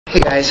Hey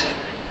guys.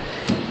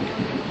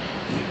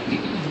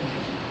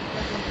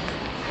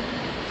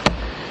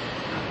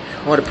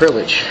 What a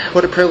privilege.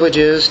 What a privilege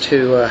it is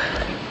to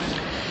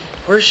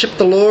worship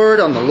the Lord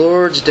on the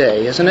Lord's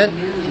Day, isn't it?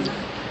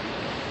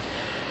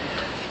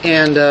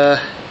 And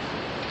I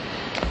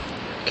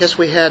guess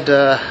we had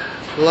a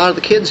lot of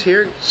the kids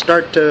here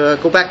start to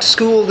go back to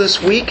school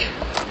this week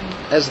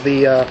as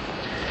the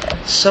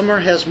summer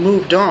has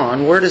moved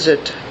on. Where does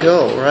it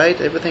go, right?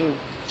 Everything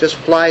just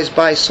flies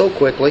by so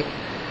quickly.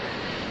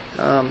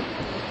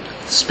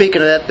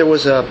 Speaking of that, there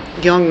was a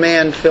young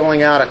man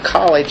filling out a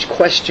college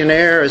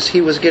questionnaire as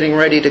he was getting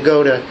ready to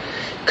go to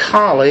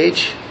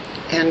college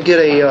and get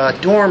a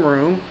dorm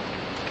room.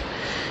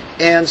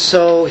 And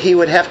so he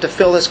would have to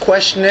fill this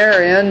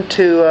questionnaire in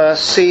to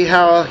see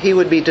how he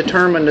would be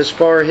determined as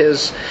far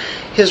as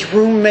his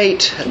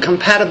roommate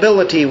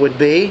compatibility would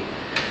be.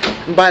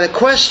 By the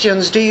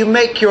questions, do you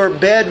make your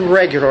bed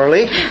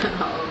regularly?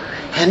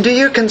 And do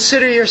you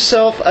consider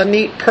yourself a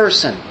neat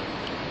person?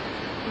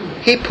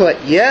 He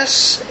put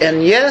yes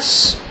and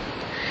yes.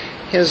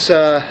 His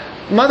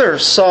mother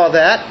saw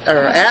that,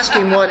 or asked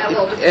him what,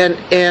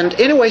 and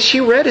anyway, she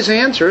read his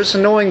answers,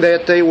 knowing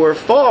that they were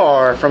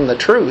far from the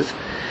truth.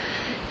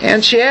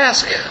 And she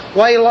asked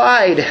why he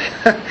lied.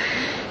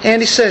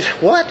 And he said,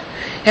 "What?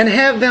 And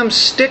have them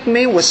stick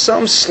me with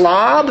some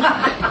slob?"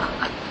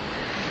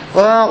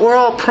 Well, we're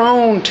all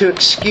prone to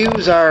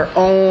excuse our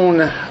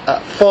own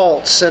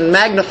faults and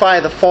magnify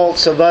the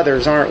faults of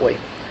others, aren't we?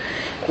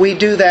 We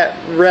do that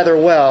rather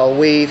well.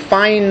 We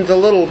find the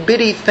little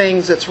bitty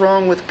things that's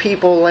wrong with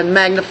people and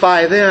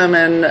magnify them,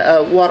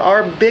 and what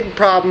our big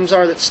problems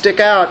are that stick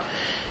out,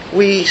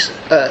 we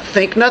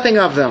think nothing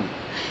of them.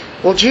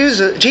 Well,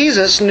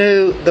 Jesus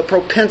knew the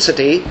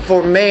propensity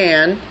for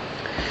man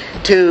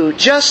to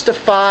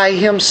justify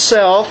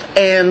himself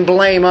and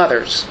blame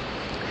others.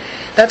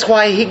 That's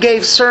why he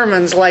gave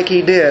sermons like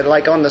he did,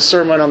 like on the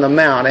Sermon on the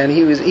Mount, and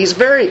he's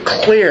very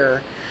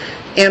clear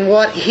in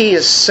what he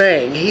is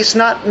saying. He's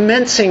not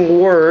mincing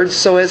words,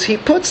 so as he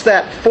puts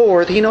that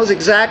forth, he knows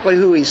exactly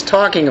who he's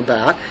talking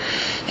about.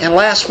 And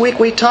last week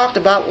we talked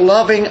about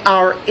loving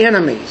our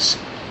enemies.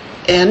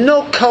 And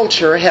no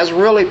culture has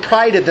really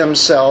prided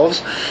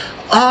themselves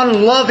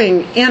on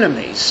loving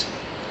enemies.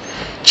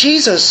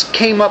 Jesus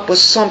came up with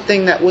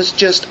something that was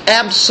just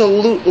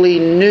absolutely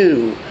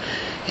new.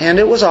 And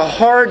it was a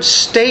hard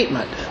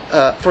statement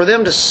for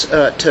them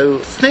to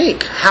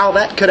think how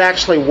that could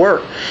actually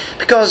work.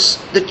 Because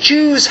the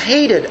Jews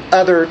hated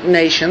other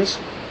nations.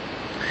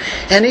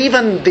 And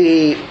even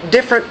the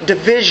different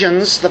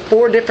divisions, the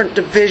 4 different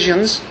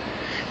divisions,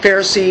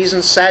 Pharisees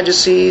and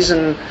Sadducees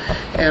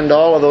and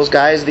all of those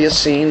guys, the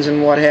Essenes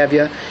and what have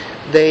you,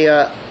 they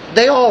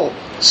all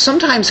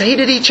sometimes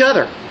hated each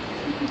other.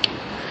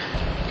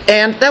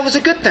 And that was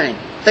a good thing.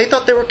 They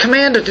thought they were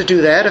commanded to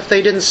do that if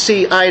they didn't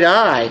see eye to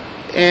eye.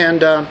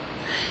 And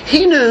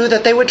he knew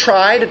that they would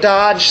try to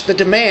dodge the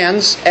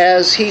demands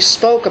as he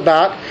spoke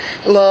about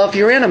love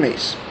your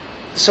enemies.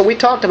 So we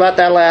talked about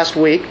that last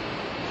week.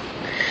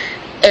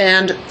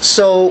 And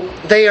so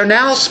they are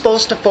now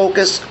supposed to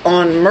focus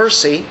on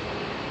mercy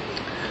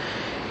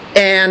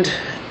and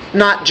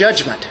not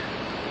judgment.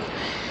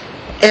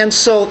 And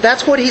so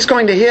that's what he's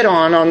going to hit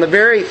on the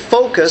very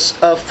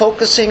focus of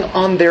focusing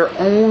on their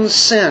own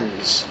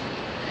sins.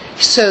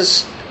 He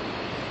says,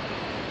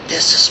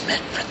 this is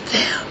meant for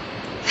them.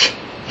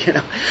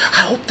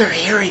 I hope they're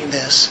hearing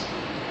this.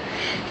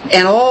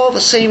 And all at the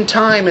same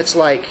time, it's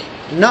like,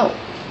 no,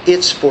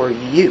 it's for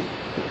you.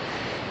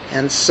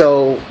 And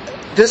so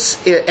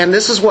this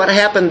is what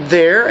happened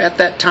there at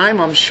that time,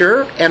 I'm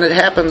sure, and it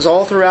happens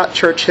all throughout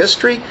church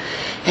history,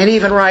 and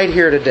even right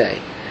here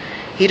today.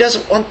 He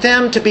doesn't want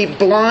them to be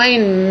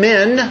blind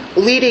men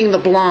leading the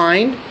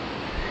blind.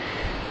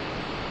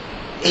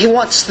 He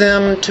wants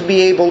them to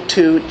be able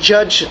to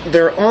judge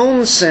their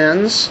own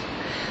sins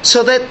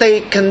so that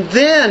they can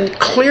then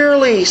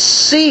clearly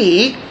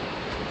see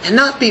and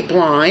not be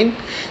blind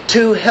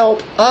to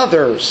help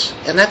others.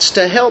 And that's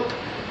to help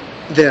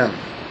them.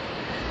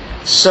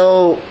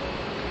 So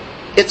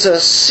it's a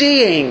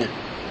seeing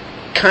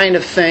kind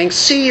of thing.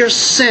 See your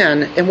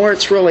sin and where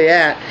it's really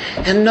at,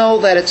 and know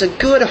that it's a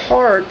good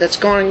heart that's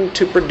going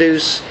to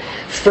produce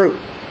fruit.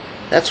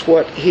 That's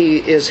what he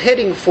is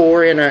heading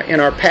for in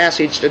our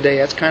passage today.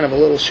 That's kind of a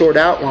little short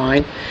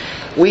outline.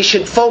 We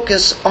should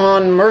focus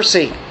on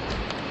mercy.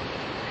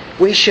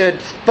 We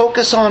should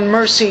focus on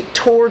mercy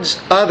towards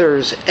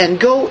others and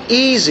go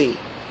easy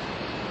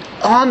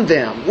on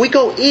them. We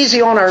go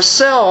easy on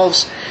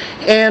ourselves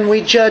and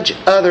we judge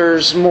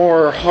others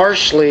more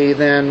harshly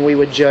than we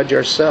would judge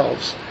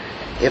ourselves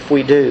if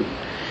we do.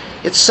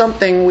 It's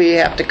something we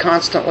have to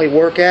constantly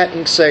work at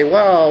and say,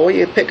 well, what are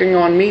you picking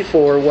on me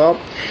for?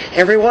 Well,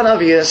 every one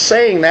of you is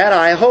saying that,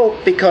 I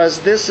hope,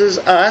 because this is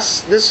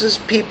us, this is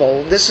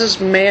people, this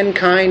is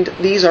mankind,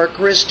 these are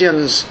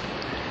Christians.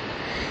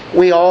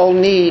 We all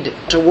need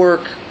to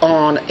work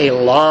on a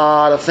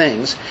lot of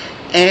things.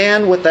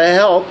 And with the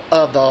help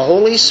of the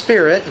Holy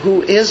Spirit,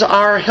 who is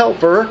our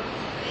helper,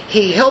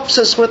 He helps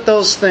us with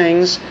those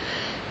things.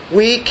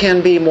 We can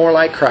be more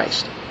like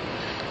Christ.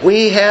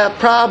 We have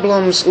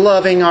problems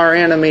loving our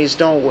enemies,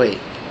 don't we?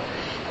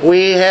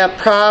 We have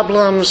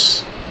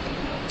problems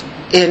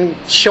in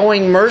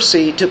showing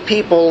mercy to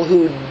people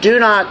who do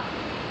not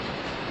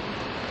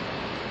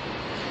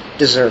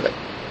deserve it.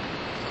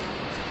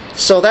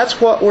 So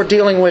that's what we're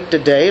dealing with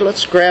today.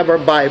 Let's grab our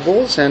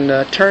Bibles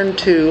and turn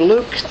to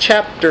Luke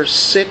chapter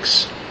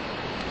 6.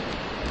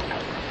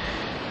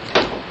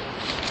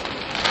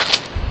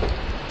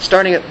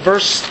 Starting at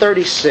verse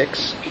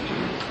 36.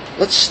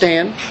 Let's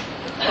stand.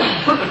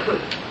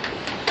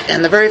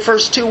 And the very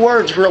first two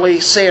words really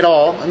say it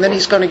all. And then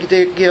he's going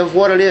to give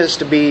what it is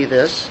to be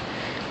this.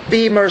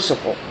 Be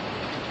merciful,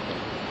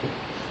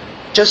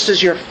 just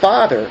as your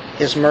Father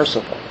is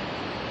merciful.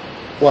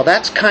 Well,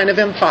 that's kind of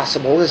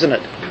impossible, isn't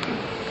it?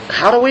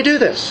 How do we do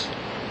this?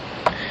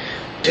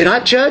 Do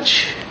not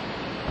judge,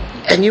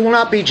 and you will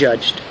not be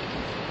judged.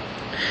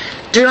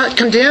 Do not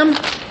condemn,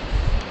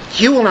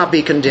 you will not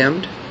be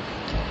condemned.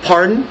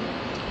 Pardon,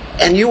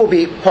 and you will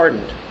be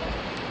pardoned.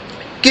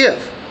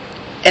 Give,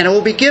 and it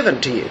will be given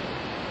to you.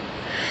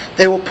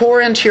 They will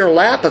pour into your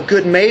lap a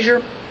good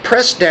measure,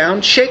 pressed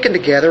down, shaken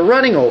together,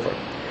 running over.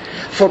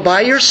 For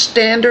by your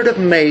standard of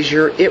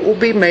measure it will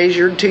be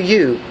measured to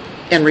you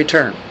in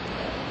return.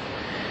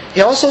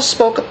 He also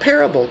spoke a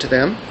parable to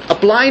them. A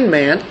blind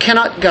man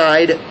cannot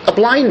guide a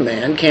blind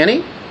man, can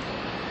he?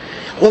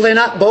 Will they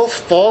not both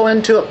fall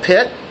into a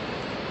pit?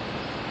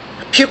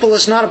 A pupil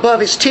is not above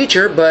his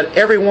teacher, but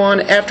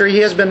everyone, after he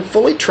has been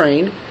fully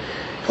trained,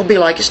 will be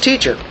like his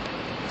teacher.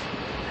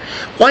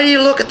 Why do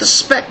you look at the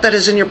speck that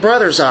is in your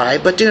brother's eye,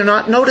 but do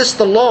not notice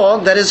the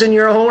log that is in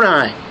your own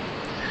eye?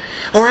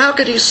 Or how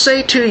could you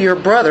say to your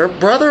brother,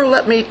 Brother,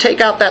 let me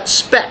take out that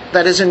speck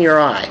that is in your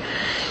eye,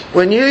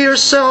 when you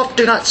yourself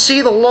do not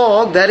see the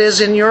log that is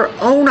in your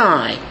own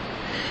eye?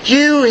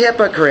 You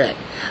hypocrite!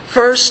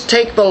 First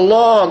take the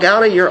log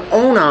out of your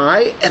own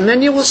eye, and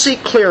then you will see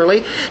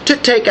clearly to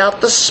take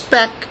out the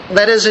speck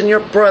that is in your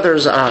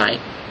brother's eye.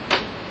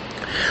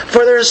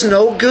 For there is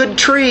no good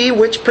tree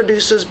which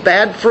produces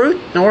bad fruit,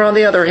 nor on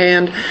the other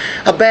hand,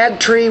 a bad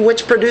tree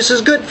which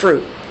produces good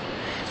fruit.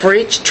 For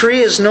each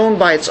tree is known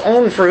by its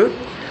own fruit.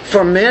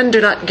 For men do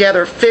not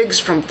gather figs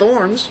from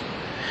thorns,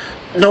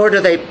 nor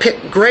do they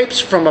pick grapes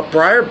from a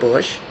briar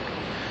bush.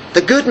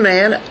 The good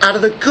man out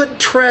of the good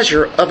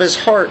treasure of his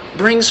heart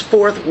brings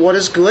forth what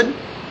is good,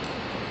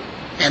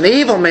 and the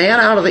evil man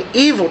out of the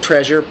evil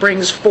treasure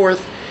brings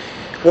forth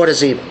what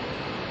is evil.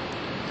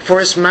 For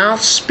his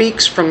mouth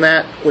speaks from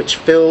that which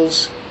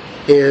fills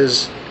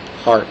his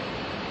heart.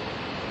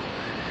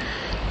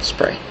 Let's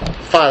pray.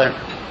 Father,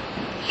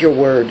 your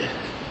word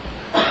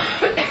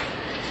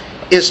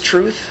is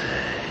truth.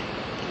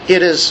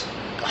 It is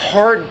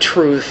hard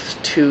truth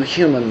to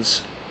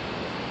humans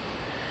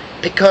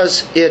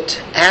because it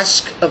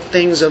asks of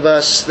things of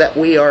us that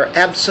we are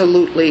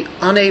absolutely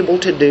unable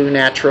to do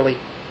naturally.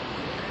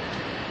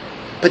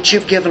 But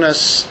you've given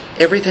us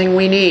everything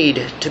we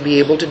need to be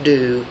able to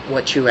do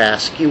what you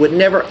ask. You would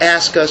never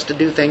ask us to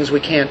do things we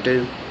can't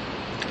do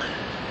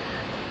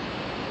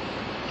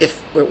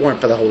if it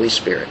weren't for the Holy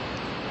Spirit.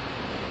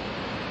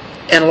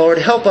 And Lord,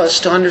 help us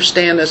to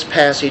understand this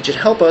passage and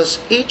help us,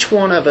 each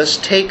one of us,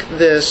 take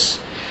this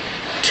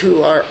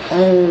to our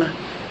own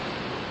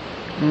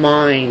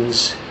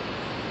minds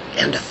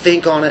and to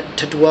think on it,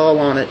 to dwell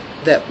on it,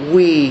 that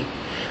we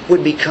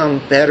would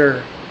become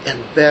better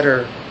and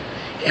better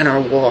in our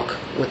walk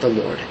with the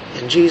Lord.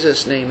 In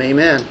Jesus' name,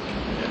 amen.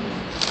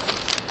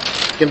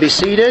 You can be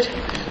seated.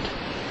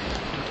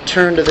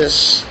 Turn to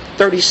this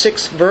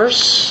 36th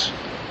verse.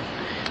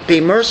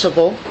 Be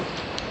merciful,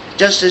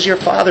 just as your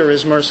Father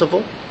is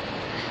merciful.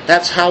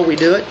 That's how we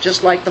do it,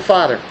 just like the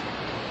Father.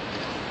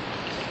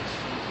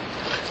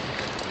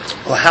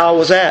 Well, how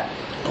was that?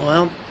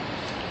 Well,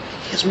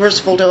 He was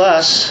merciful to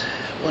us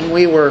when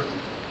we were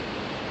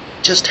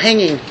just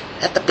hanging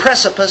at the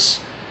precipice,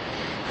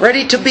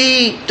 ready to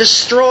be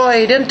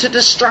destroyed into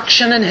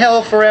destruction and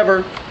hell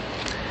forever.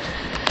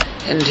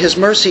 And His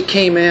mercy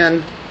came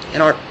in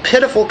our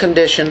pitiful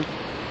condition.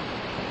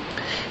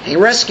 He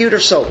rescued our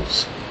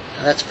souls.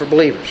 Now, that's for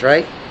believers,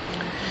 right?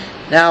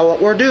 Now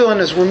what we're doing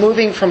is we're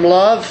moving from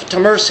love to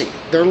mercy.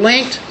 They're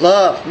linked.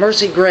 Love,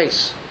 mercy,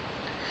 grace.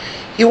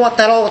 You want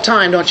that all the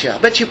time, don't you? I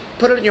bet you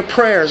put it in your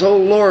prayers. Oh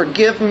Lord,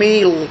 give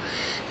me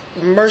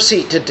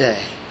mercy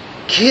today.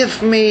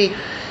 Give me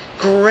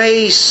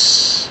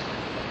grace.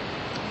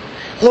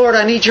 Lord,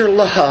 I need your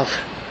love,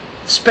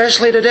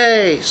 especially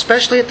today,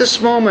 especially at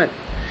this moment.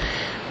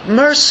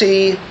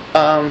 Mercy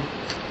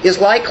is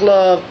like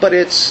love, but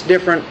it's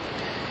different.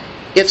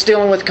 It's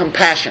dealing with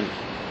compassion.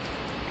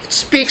 It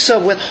speaks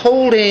of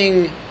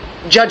withholding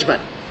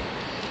judgment.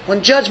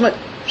 When judgment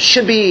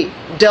should be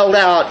dealt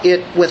out,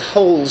 it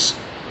withholds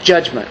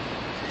judgment.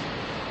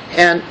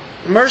 And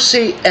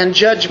mercy and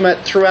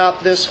judgment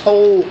throughout this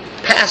whole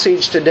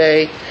passage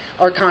today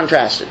are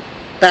contrasted,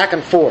 back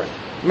and forth.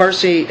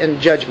 Mercy and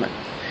judgment.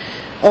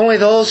 Only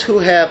those who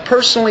have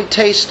personally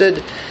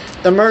tasted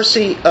the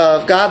mercy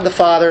of God the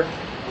Father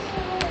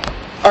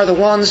are the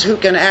ones who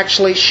can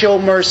actually show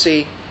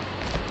mercy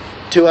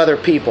to other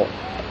people.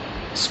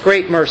 It's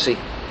great mercy.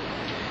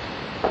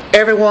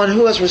 Everyone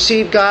who has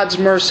received God's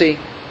mercy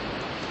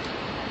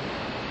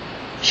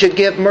should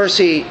give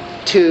mercy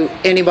to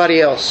anybody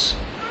else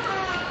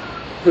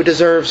who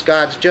deserves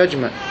God's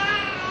judgment.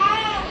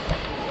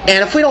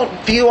 And if we don't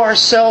view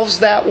ourselves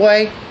that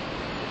way,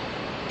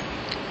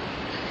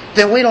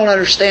 then we don't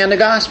understand the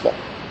gospel.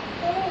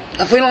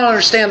 If we don't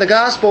understand the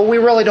gospel, we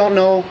really don't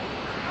know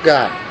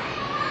God.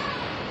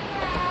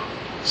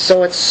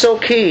 So it's so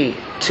key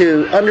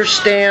to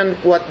understand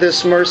what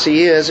this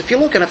mercy is. If you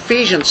look in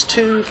Ephesians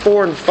 2,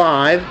 4, and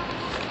 5,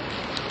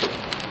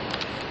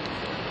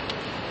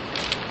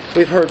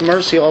 we've heard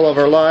mercy all of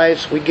our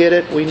lives. We get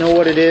it. We know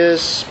what it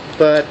is.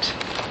 But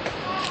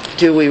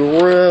do we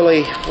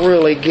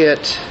really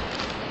get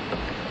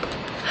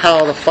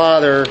how the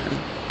Father,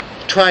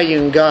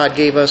 triune God,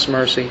 gave us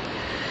mercy?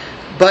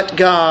 But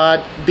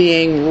God,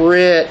 being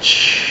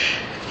rich,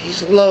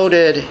 He's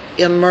loaded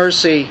in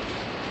mercy.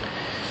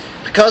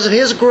 Because of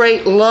His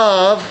great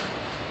love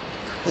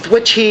with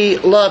which He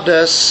loved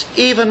us,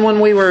 even when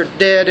we were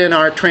dead in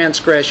our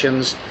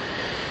transgressions,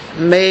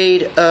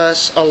 made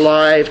us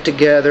alive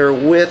together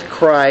with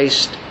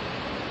Christ.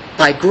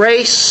 By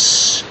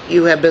grace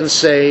you have been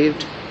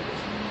saved.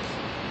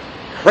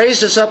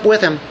 Raised us up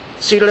with Him,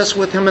 seated us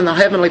with Him in the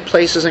heavenly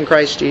places in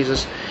Christ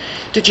Jesus.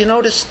 Did you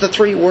notice the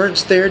three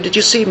words there? Did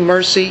you see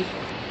mercy?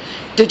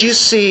 Did you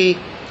see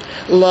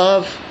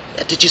love?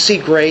 Did you see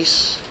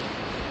grace?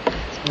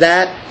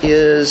 That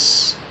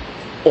is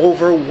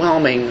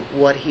overwhelming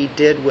what He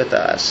did with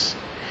us.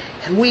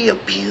 And we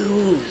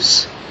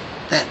abuse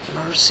that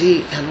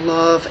mercy and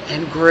love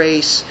and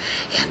grace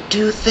and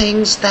do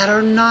things that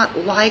are not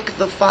like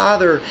the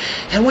Father.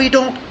 And we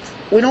don't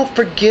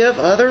forgive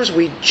others.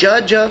 We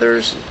judge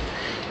others.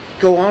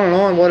 Go on and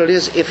on what it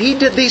is. If He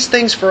did these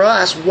things for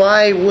us,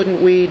 why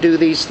wouldn't we do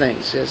these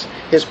things? Is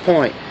his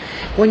point.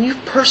 When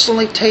you've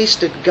personally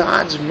tasted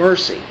God's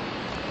mercy,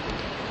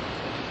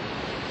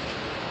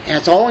 and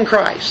it's all in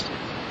Christ,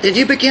 did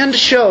you begin to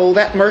show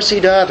that mercy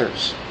to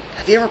others?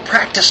 Have you ever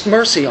practiced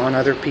mercy on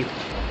other people?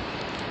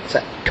 It's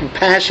that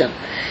compassion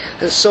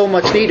that's so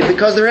much needed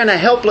because they're in a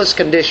helpless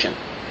condition.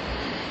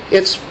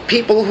 It's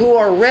people who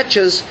are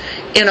wretches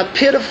in a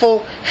pitiful,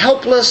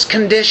 helpless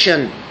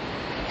condition.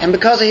 And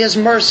because of His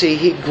mercy,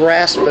 He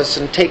grasps us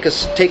and takes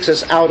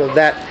us out of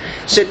that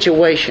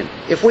situation.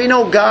 If we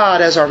know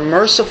God as our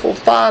merciful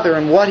Father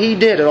and what He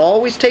did, it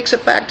always takes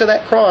it back to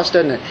that cross,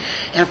 doesn't it?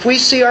 And if we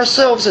see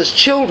ourselves as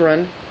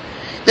children,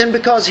 then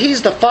because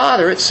He's the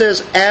Father, it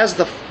says, as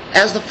the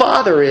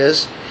Father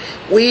is,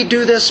 we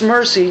do this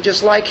mercy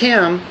just like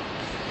Him.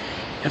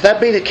 If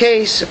that be the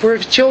case, if we're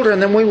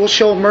children, then we will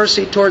show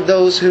mercy toward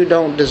those who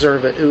don't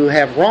deserve it, who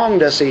have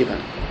wronged us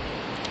even.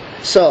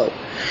 So,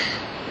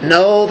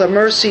 know the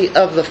mercy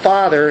of the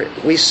Father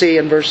we see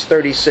in verse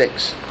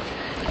 36.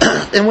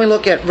 Then we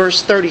look at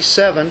verse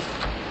 37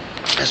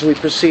 as we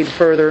proceed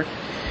further.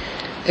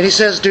 And he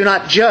says, do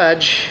not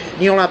judge,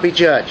 and you'll not be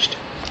judged.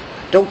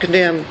 Don't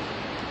condemn,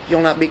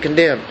 you'll not be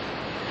condemned.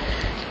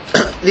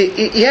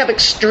 You have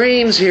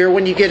extremes here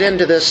when you get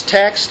into this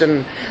text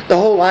and the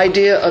whole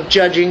idea of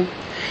judging.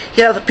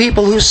 You have the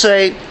people who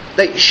say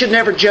that you should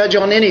never judge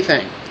on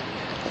anything.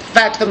 The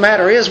fact of the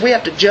matter is we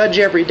have to judge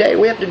every day.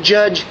 We have to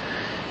judge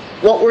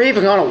what we're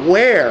even going to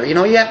wear. You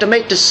have to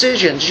make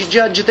decisions. You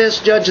judge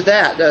this, judge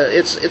that.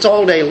 It's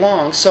all day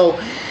long.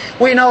 So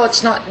we know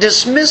it's not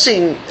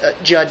dismissing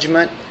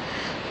judgment,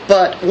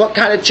 but what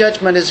kind of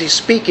judgment is he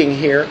speaking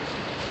here?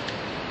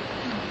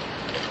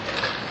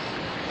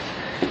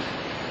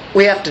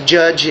 We have to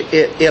judge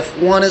if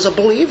one is a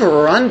believer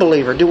or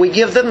unbeliever. Do we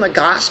give them the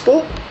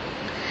gospel?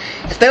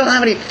 If they don't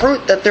have any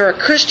fruit that they're a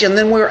Christian,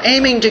 then we're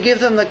aiming to give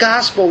them the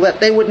gospel that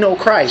they would know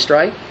Christ,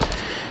 right?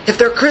 If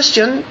they're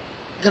Christian,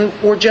 then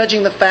we're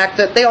judging the fact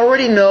that they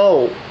already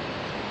know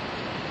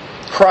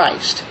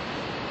Christ.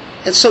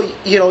 And so,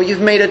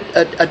 you've made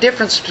a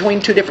difference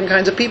between two different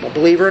kinds of people,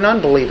 believer and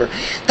unbeliever.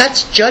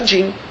 That's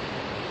judging.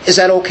 Is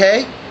that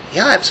okay?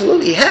 Yeah,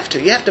 absolutely. You have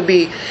to. You have to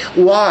be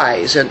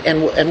wise.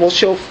 And we'll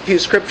show a few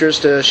scriptures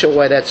to show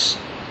why that's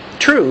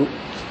true.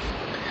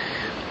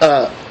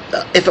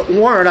 If it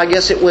weren't, I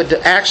guess it would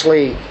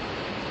actually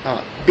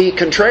be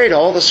contrary to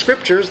all the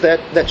scriptures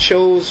that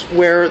shows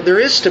where there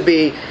is to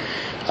be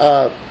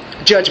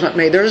judgment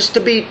made. There is to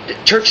be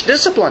church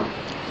discipline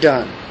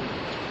done.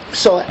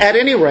 So at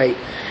any rate,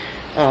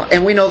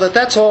 and we know that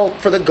that's all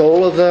for the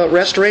goal of the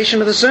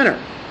restoration of the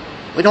sinner.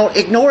 We don't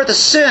ignore the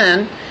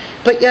sin,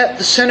 but yet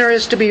the sinner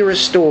is to be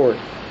restored.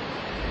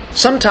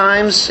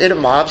 Sometimes it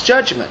involves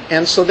judgment,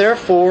 and so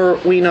therefore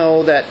we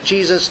know that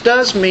Jesus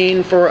does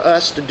mean for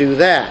us to do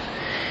that.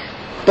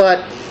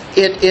 But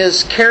it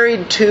is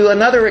carried to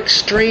another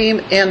extreme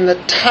in the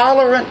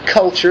tolerant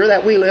culture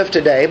that we live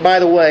today. By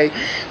the way,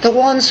 the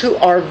ones who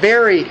are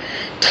very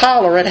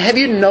tolerant, have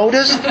you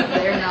noticed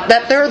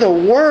that they're the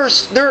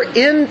worst? They're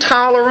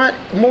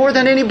intolerant more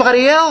than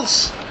anybody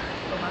else.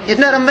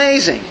 Isn't that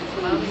amazing?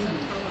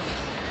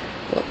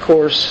 Well, of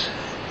course,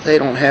 they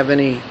don't have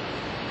any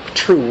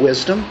true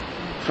wisdom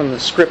from the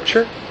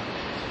Scripture.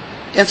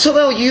 And so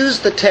they'll use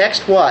the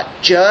text, what?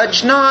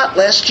 Judge not,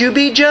 lest you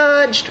be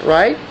judged,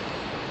 right?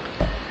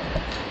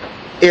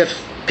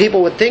 if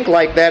people would think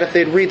like that, if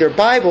they'd read their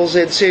Bibles,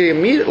 they'd see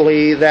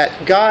immediately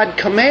that God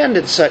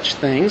commanded such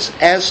things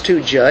as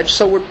to judge.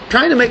 So we're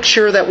trying to make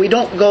sure that we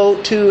don't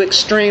go to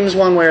extremes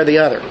one way or the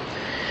other.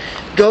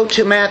 Go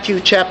to Matthew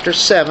chapter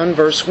 7,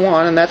 verse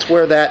 1, and that's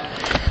where that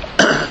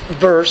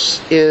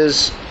verse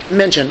is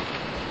mentioned,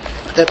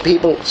 that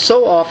people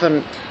so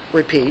often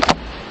repeat.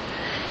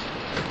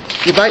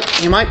 You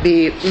might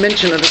be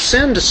mentioning a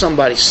sin to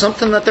somebody,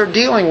 something that they're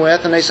dealing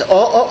with, and they say,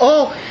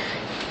 oh,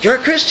 you're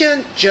a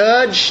Christian,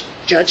 judge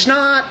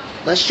not,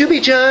 lest you be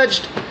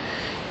judged.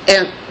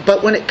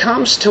 But when it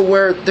comes to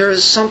where there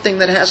is something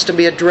that has to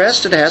be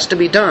addressed, it has to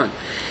be done.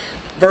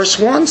 Verse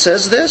 1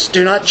 says this,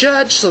 do not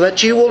judge so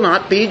that you will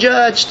not be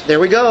judged. There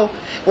we go.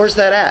 Where's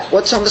that at?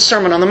 What's on the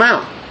Sermon on the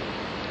Mount?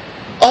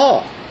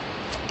 Oh,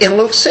 in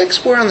Luke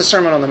 6, we're on the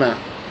Sermon on the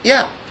Mount.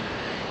 Yeah.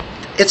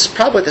 It's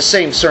probably the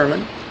same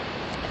sermon.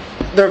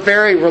 They're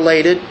very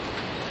related.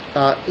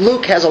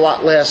 Luke has a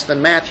lot less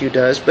than Matthew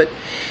does, but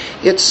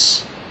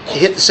it's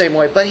hit the same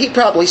way. But he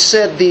probably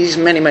said these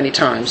many, many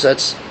times.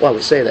 That's why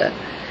we say that.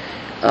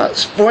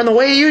 For in the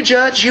way you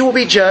judge, you will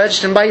be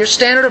judged, and by your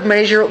standard of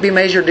measure, it will be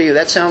measured to you.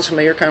 That sounds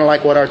familiar, kind of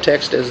like what our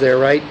text is there,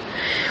 right?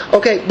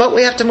 Okay, but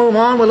we have to move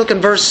on. We look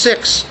in verse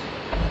 6.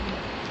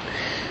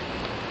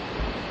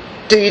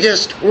 Do you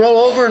just roll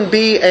over and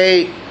be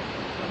a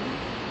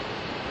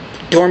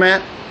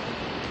doormat?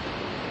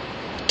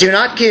 Do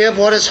not give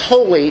what is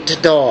holy to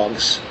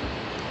dogs.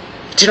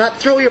 Do not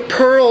throw your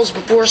pearls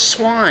before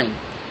swine,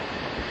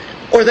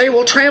 or they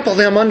will trample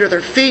them under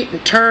their feet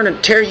and turn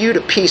and tear you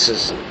to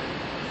pieces.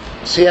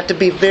 So you have to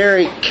be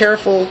very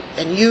careful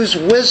and use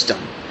wisdom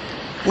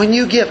when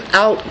you give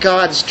out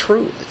God's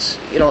truths.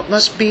 It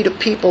must be to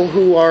people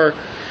who are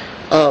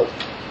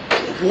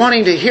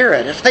wanting to hear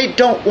it. If they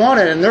don't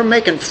want it and they're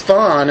making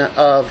fun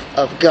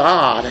of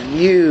God and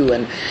you,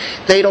 and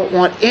they don't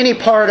want any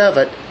part of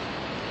it,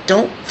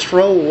 don't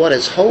throw what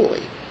is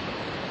holy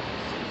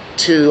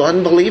to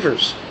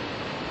unbelievers.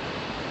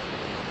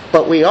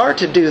 But we are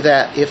to do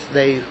that if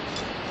they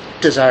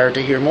desire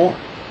to hear more.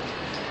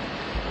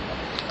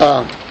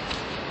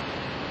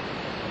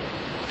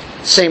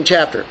 Same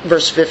chapter,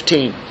 verse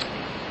 15.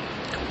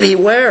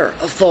 Beware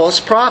of false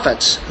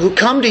prophets who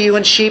come to you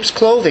in sheep's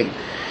clothing,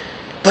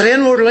 but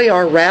inwardly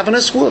are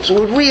ravenous wolves.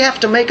 Would we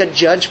have to make a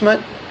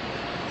judgment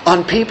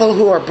on people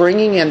who are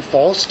bringing in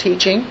false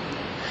teaching?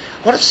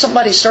 What if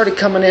somebody started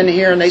coming in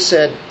here and they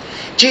said,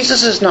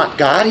 Jesus is not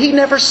God. He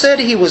never said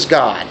He was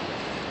God.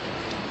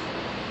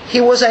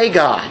 He was a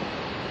God.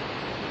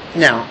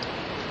 Now,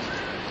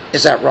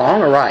 is that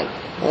wrong or right?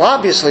 Well,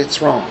 obviously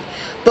it's wrong.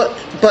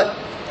 But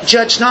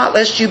judge not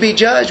lest you be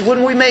judged.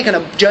 Wouldn't we make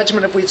a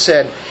judgment if we'd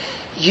said,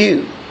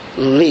 you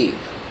leave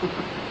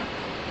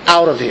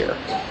out of here?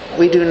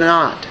 We do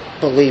not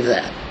believe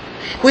that.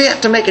 We have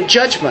to make a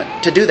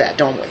judgment to do that,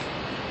 don't we?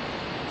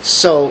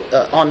 So,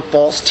 on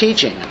false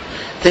teaching,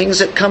 things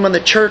that come in the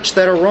church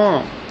that are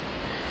wrong.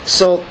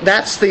 So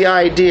that's the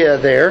idea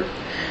there.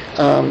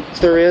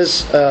 There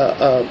is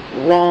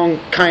wrong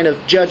kind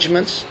of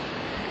judgments.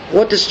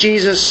 What does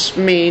Jesus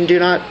mean, do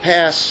not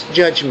pass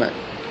judgment?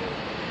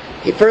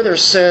 He further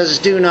says,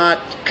 do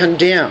not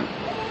condemn.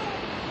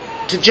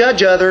 To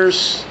judge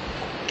others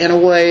in a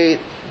way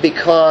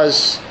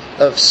because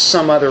of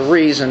some other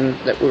reason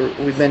that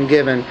we've been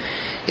given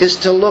is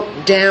to look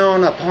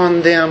down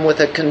upon them with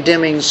a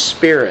condemning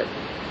spirit.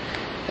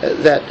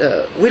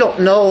 That we don't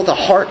know the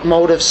heart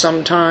motive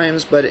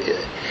sometimes, but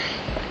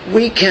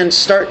we can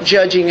start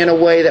judging in a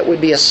way that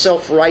would be a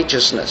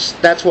self-righteousness.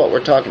 That's what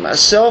we're talking about. A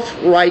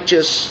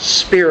self-righteous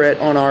spirit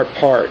on our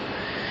part.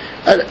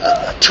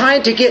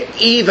 Trying to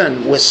get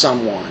even with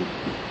someone.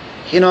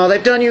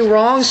 They've done you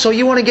wrong, so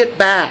you want to get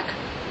back.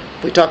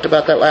 We talked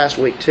about that last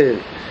week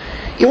too.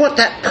 You want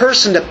that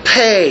person to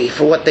pay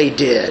for what they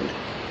did.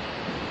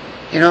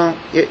 You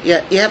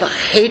have a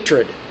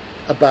hatred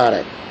about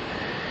it.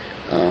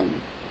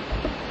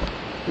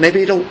 Maybe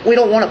we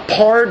don't want to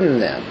pardon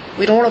them.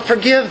 We don't want to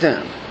forgive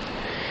them.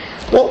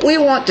 What we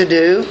want to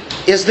do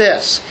is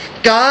this.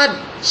 God,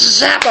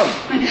 zap them.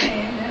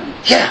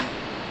 Yeah.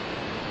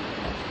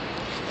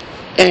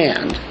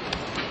 And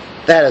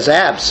that is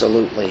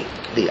absolutely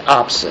the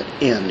opposite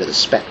end of the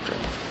spectrum.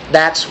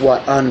 That's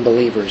what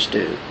unbelievers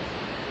do.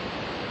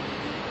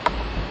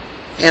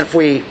 And if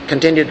we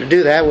continue to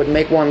do that, it would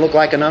make one look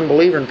like an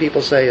unbeliever, and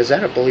people say, is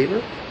that a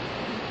believer?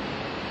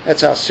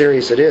 That's how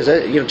serious it is.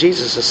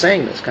 Jesus is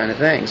saying this kind of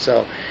thing.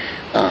 So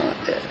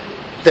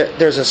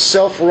there's a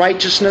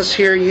self-righteousness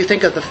here. You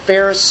think of the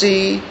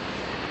Pharisee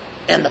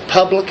and the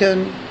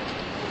publican.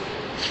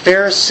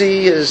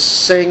 Pharisee is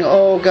saying,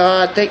 oh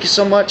God, thank you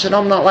so much that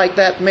I'm not like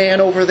that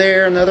man over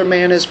there. And the other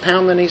man is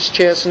pounding his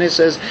chest and he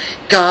says,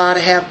 God,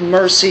 have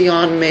mercy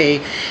on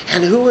me.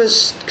 And who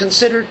is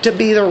considered to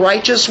be the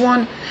righteous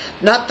one?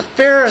 Not the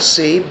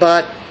Pharisee,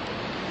 but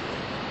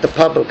the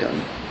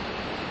publican.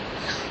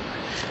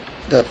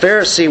 The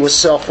Pharisee was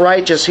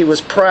self-righteous. He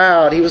was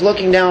proud. He was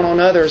looking down on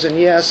others. And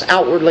yes,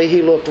 outwardly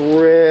he looked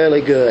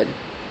really good.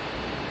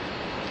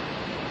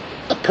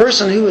 A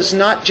person who is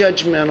not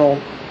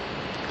judgmental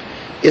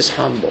is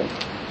humble.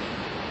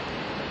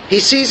 He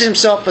sees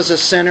himself as a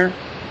sinner.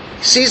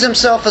 He sees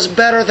himself as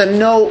better than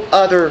no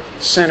other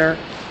sinner.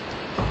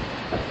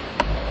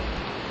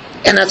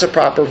 And that's a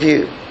proper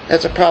view.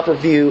 That's a proper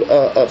view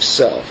of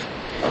self.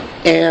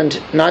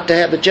 And not to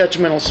have the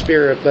judgmental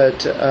spirit,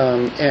 but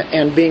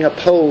and being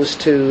opposed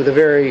to the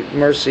very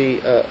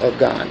mercy of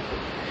God.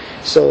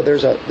 So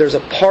there's a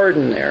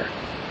pardon there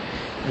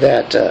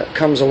that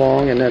comes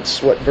along, and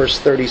that's what verse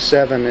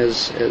 37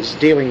 is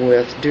dealing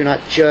with. Do not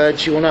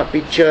judge, you will not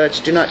be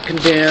judged. Do not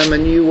condemn,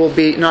 and you will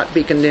not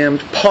be condemned.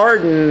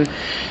 Pardon,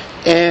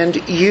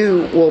 and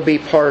you will be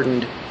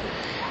pardoned.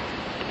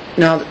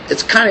 Now,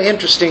 it's kind of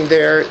interesting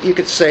there. You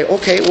could say,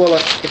 okay, well,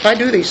 if I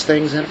do these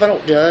things, and if I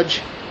don't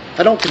judge, if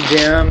I don't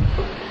condemn,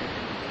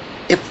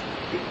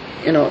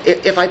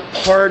 if I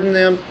pardon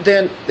them,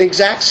 then the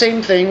exact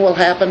same thing will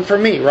happen for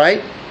me,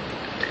 right?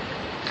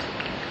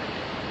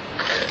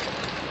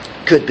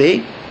 Could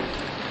be.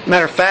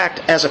 Matter of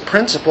fact, as a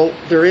principle,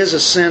 there is a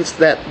sense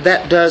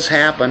that does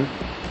happen.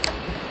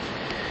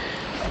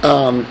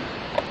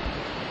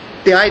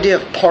 The idea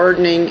of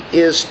pardoning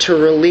is to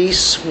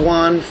release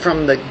one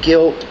from the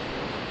guilt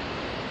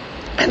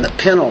and the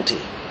penalty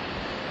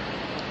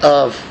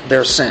of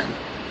their sin.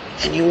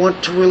 And you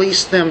want to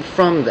release them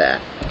from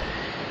that.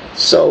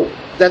 So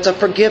that's a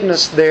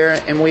forgiveness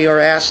there, and we are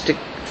asked to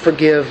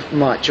forgive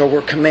much, or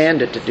we're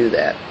commanded to do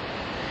that.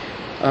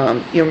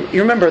 You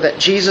remember that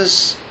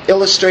Jesus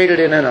illustrated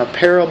it in a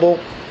parable.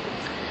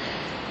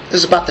 This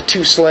is about the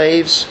two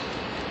slaves.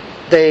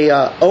 They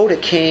owed a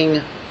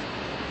king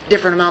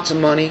different amounts of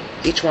money.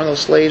 Each one of those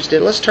slaves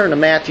did. Let's turn to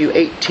Matthew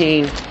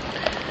 18,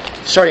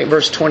 starting at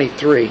verse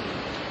 23.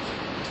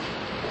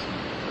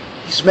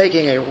 He's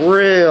making a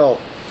real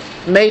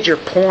major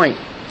point.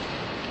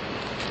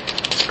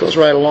 This goes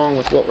right along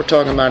with what we're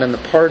talking about in the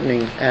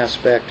pardoning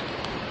aspect.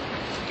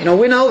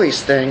 We know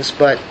these things,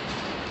 but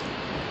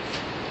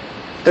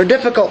they're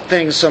difficult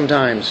things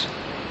sometimes.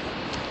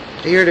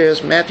 Here it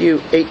is, Matthew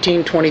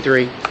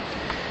 18:23.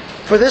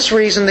 For this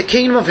reason, the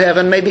kingdom of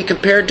heaven may be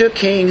compared to a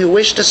king who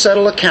wished to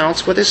settle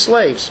accounts with his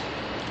slaves.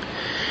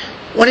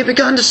 When he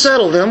began to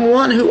settle them,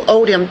 one who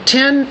owed him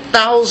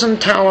 10,000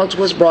 talents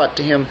was brought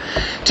to him.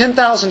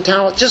 10,000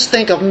 talents, just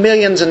think of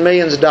millions and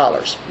millions of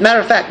dollars. Matter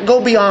of fact, go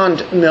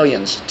beyond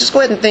millions. Just go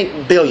ahead and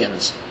think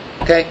billions.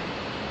 Okay?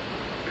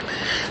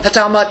 That's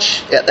how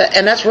much,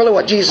 and that's really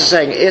what Jesus is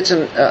saying. It's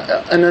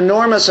an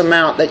enormous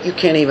amount that you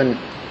can't even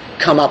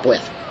come up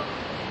with.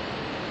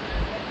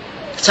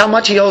 That's how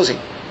much he owes him.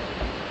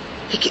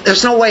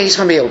 There's no way he's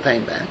going to be able to pay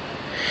him back.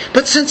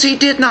 But since he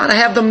did not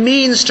have the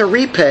means to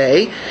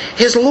repay,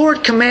 his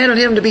Lord commanded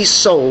him to be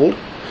sold,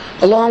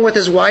 along with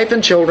his wife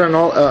and children,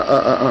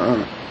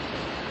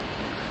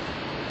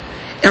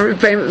 and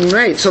repayment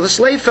made. So the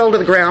slave fell to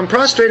the ground,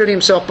 prostrated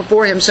himself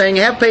before him, saying,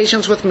 have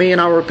patience with me, and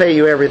I will repay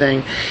you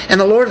everything. And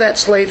the Lord of that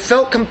slave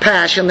felt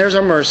compassion, there's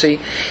a mercy,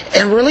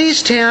 and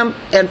released him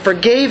and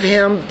forgave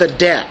him the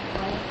debt.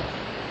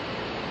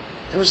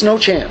 There was no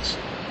chance.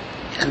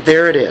 And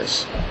there it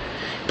is.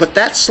 But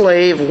that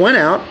slave went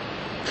out,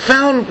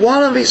 found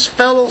one of his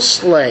fellow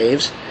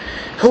slaves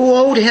who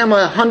owed him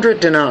 100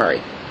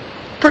 denarii.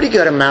 Pretty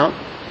good amount.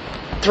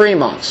 3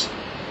 months.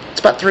 It's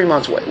about 3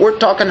 months away. We're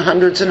talking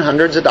hundreds and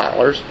hundreds of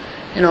dollars.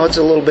 It's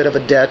a little bit of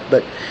a debt,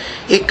 but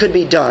it could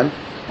be done.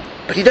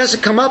 But he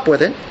doesn't come up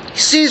with it. He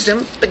seized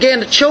him, began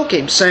to choke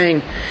him,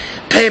 saying,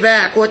 pay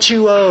back what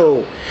you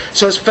owe.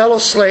 So his fellow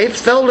slave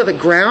fell to the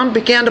ground,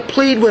 began to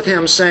plead with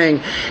him, saying,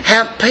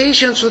 have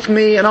patience with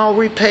me, and I'll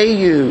repay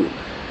you.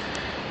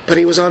 But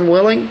he was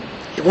unwilling.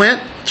 He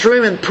went,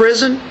 threw him in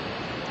prison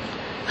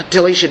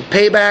until he should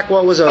pay back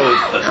what was owed.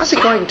 How's he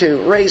going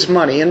to raise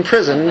money in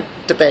prison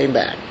to pay him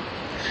back?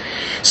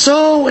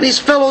 So when his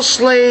fellow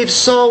slaves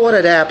saw what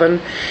had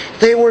happened,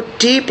 they were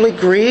deeply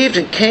grieved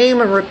and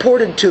came and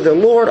reported to the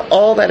Lord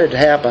all that had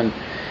happened.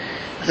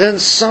 Then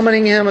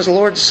summoning him, his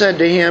Lord said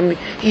to him,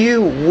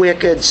 you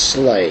wicked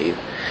slave,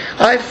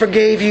 I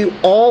forgave you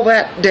all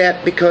that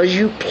debt because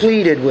you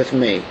pleaded with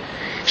me.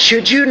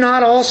 Should you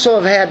not also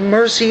have had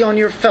mercy on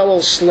your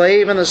fellow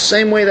slave in the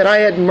same way that I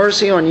had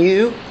mercy on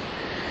you?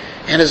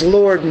 And his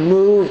Lord,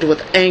 moved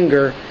with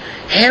anger,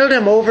 handed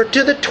him over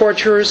to the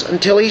torturers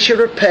until he should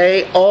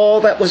repay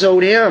all that was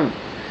owed him.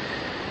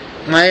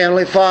 My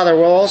heavenly Father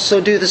will also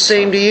do the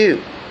same to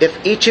you,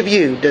 if each of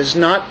you does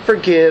not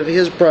forgive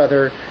his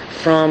brother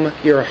from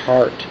your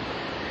heart.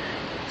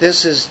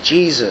 This is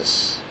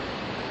Jesus.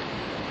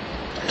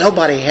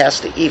 Nobody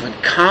has to even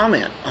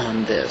comment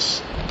on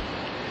this.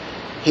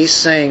 He's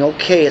saying,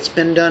 okay, it's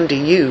been done to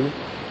you.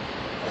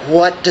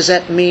 What does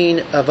that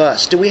mean of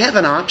us? Do we have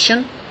an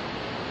option?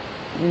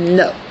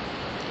 No.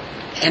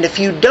 And if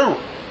you don't,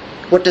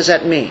 what does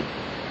that mean?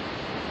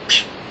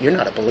 You're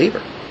not a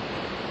believer.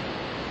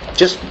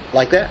 Just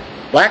like that.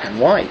 Black and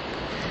white.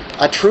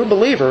 A true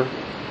believer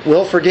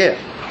will forgive.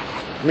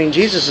 I mean,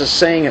 Jesus is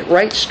saying it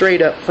right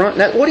straight up front.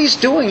 And what he's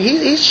doing,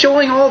 he's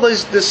showing all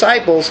those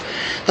disciples,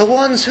 the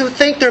ones who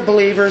think they're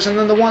believers and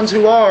then the ones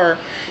who are.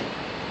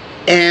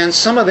 And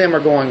some of them are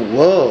going,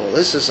 whoa,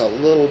 this is a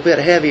little bit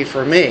heavy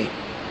for me.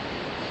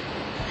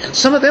 And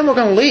some of them are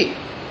going to leave,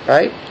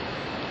 right?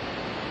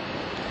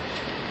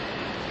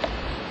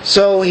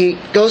 So he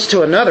goes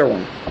to another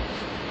one.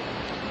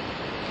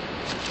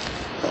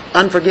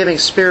 Unforgiving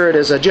spirit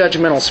is a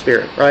judgmental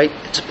spirit, right?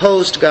 It's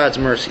opposed to God's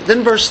mercy.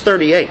 Then verse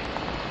 38.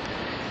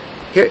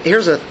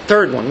 Here's a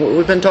third one.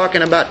 We've been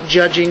talking about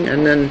judging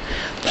and then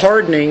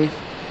pardoning.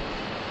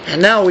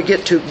 And now we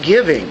get to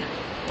giving.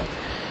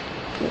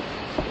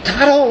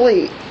 Not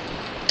only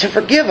to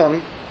forgive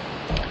them,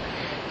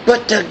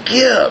 but to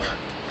give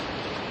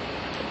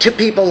to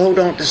people who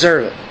don't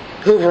deserve it,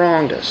 who've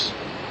wronged us.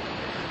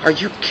 Are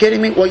you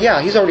kidding me? Well,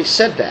 yeah, he's already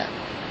said that.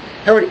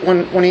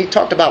 When he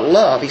talked about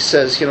love, he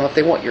says, if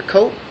they want your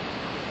coat,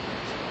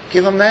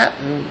 give them that,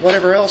 and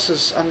whatever else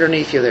is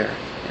underneath you there.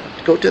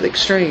 Go to the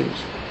extremes.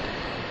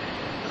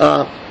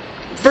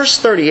 Verse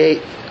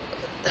 38,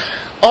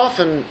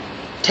 often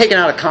taken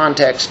out of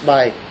context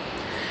by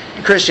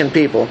Christian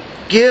people.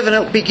 Give and it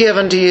will be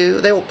given to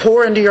you. They will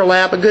pour into your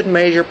lap a good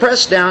measure,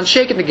 pressed down,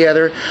 shaken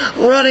together,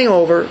 running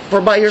over. For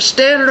by your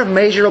standard of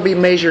measure it will be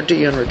measured to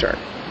you in return.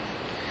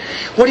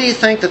 What do you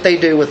think that they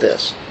do with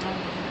this?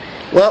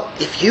 Well,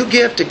 if you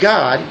give to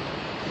God,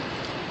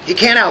 you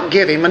can't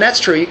outgive Him, and that's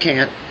true, you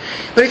can't.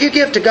 But if you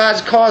give to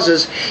God's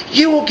causes,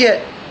 you will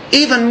get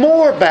even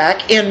more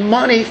back in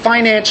money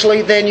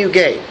financially than you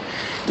gave.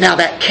 Now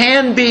that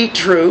can be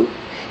true.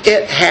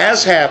 It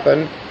has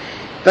happened.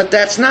 But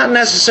that's not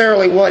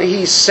necessarily what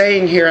he's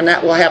saying here, and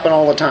that will happen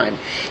all the time.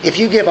 If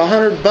you give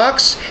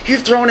 $100,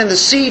 you've thrown in the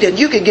seed, and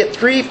you could get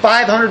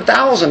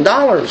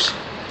 $500,000.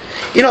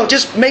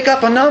 Just make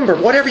up a number.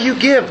 Whatever you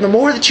give, the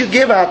more that you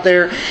give out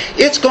there,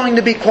 it's going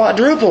to be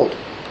quadrupled.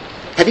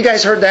 Have you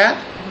guys heard that?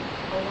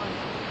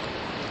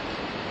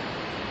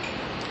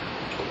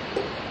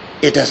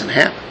 It doesn't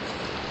happen.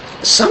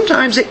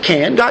 Sometimes it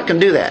can. God can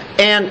do that.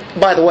 And,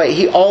 by the way,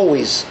 He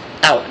always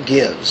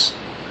outgives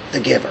the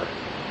giver.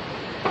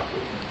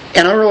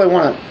 And I really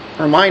want to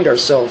remind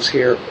ourselves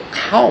here,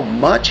 how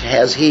much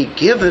has He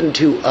given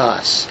to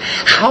us?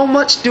 How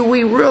much do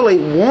we really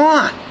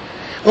want?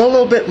 Well, a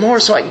little bit more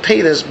so I can pay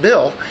this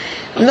bill.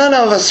 None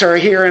of us are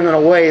here in a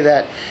way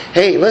that,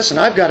 hey, listen,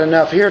 I've got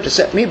enough here to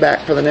set me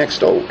back for the next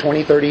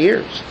 20, 30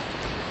 years.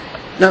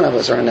 None of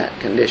us are in that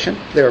condition.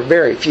 There are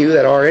very few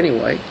that are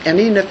anyway. And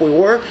even if we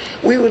were,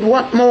 we would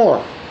want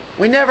more.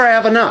 We never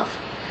have enough.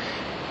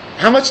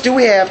 How much do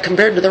we have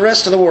compared to the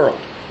rest of the world?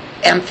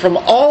 And from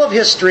all of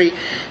history,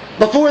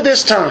 before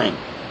this time,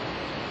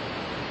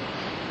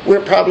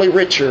 we're probably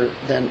richer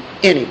than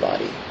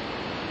anybody.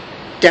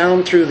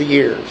 Down through the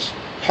years.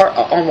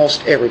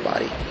 Almost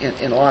everybody,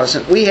 in a lot of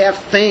sense. We have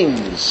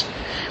things.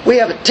 We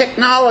have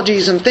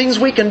technologies and things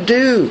we can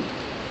do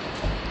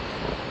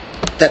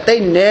that they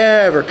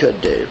never could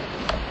do.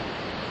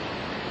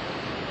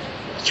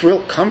 It's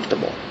real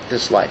comfortable,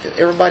 this life.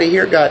 Everybody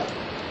here got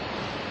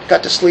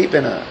to sleep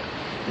in a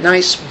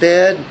nice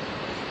bed,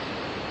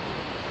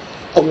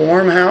 a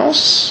warm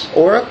house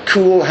or a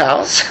cool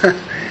house.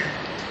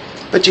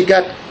 But you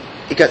got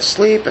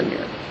sleep, and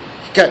you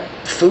got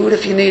food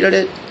if you needed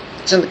it.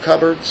 It's in the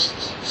cupboards.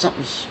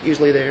 Something's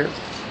usually there.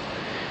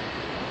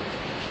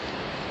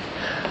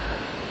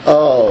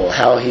 Oh,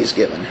 how He's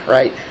given,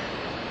 right?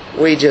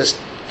 We just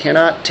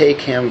cannot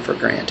take Him for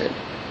granted.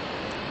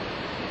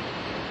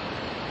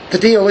 The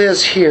deal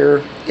is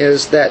here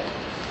is that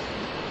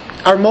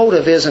our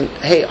motive isn't,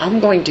 hey, I'm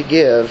going to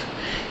give,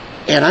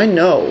 and I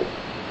know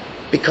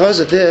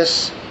because of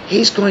this,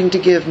 He's going to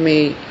give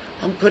me,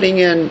 I'm putting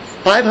in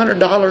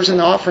 $500 in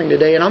the offering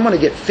today, and I'm going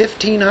to get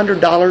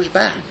 $1,500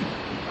 back.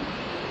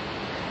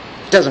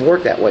 It doesn't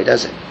work that way,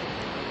 does it?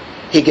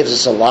 He gives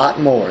us a lot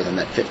more than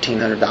that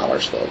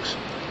 $1,500, folks.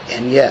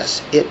 And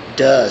yes, it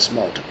does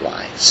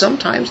multiply.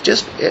 Sometimes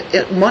just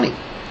money.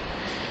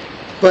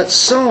 But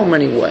so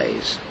many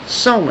ways.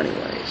 So many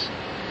ways.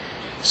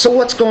 So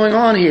what's going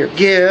on here?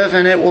 Give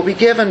and it will be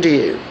given to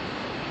you.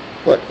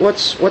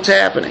 What's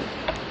happening?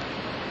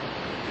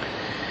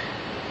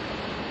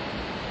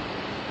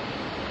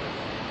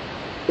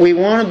 We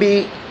want to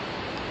be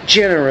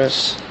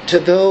generous to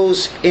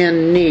those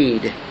in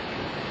need,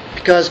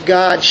 because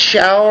God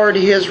showered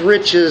His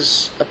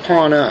riches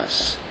upon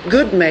us.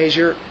 Good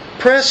measure,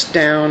 pressed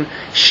down,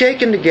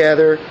 shaken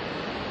together.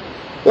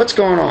 What's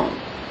going on?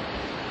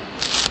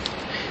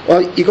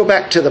 Well, you go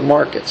back to the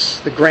markets,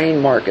 the grain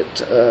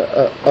market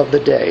of the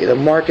day, the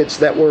markets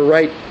that were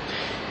right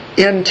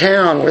in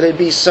town where they'd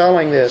be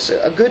selling this.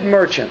 A good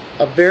merchant,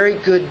 a very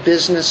good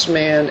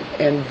businessman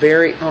and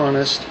very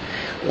honest,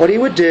 what he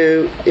would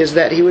do is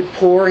that he would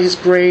pour his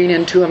grain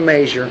into a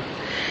measure.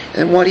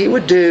 And what he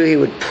would do, he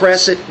would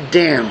press it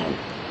down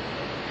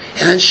and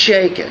then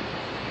shake it.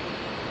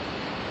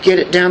 Get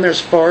it down there as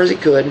far as he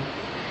could.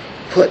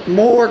 Put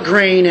more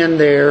grain in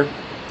there.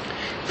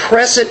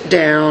 Press it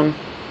down.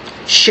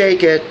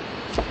 Shake it.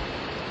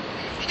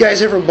 You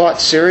guys ever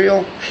bought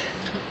cereal?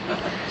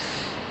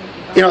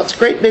 It's a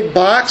great big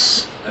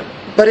box,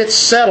 but it's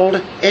settled,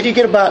 and you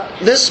get about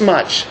this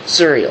much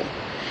cereal.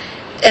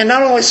 And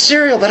not only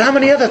cereal, but how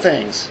many other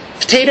things?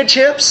 Potato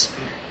chips?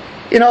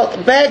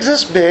 The bag's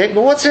this big,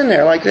 but what's in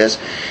there like this?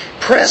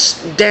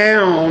 Pressed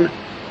down,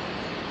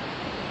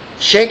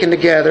 shaken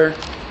together.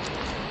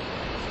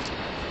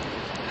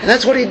 And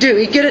that's what he'd do.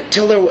 He'd get it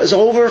till there was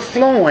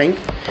overflowing.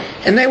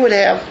 And they would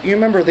have, you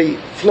remember the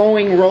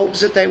flowing robes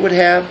that they would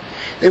have?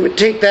 They would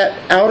take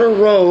that outer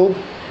robe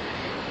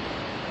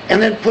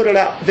and then put it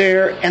out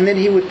there, and then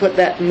he would put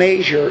that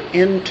measure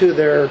into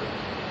their,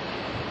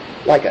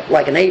 like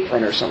an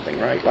apron or something,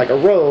 right? Like a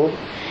robe.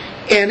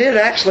 And it'd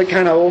actually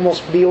kind of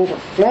almost be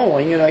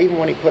overflowing, even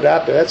when he put it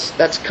out there.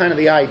 That's kind of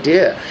the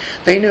idea.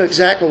 They knew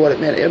exactly what it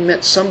meant. It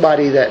meant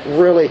somebody that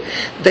really,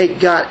 they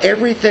got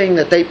everything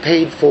that they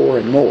paid for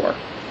and more.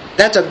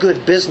 That's a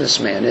good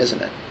businessman,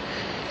 isn't it?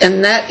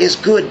 And that is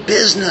good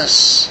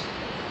business.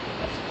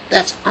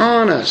 That's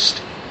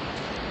honest.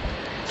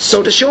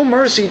 So to show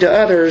mercy to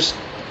others,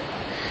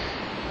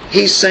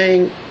 he's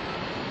saying,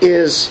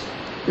 is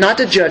not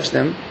to judge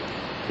them,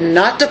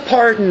 not to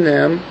pardon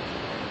them,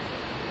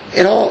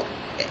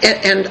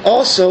 and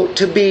also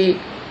to be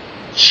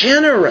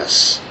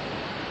generous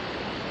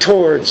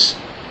towards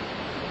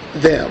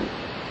them.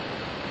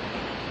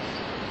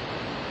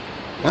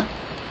 What?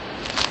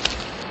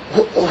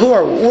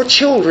 We're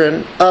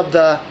children of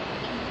the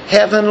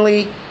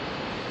Heavenly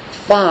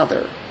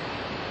Father.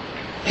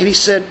 And he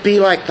said, be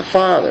like the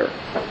Father.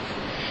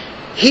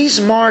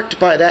 He's marked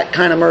by that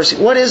kind of mercy.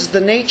 What is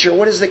the nature,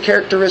 what is the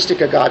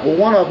characteristic of God? Well,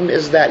 one of them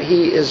is that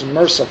He is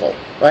merciful,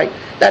 right?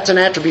 That's an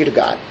attribute of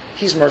God.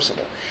 He's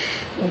merciful.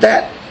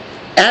 That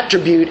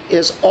attribute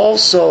is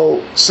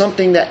also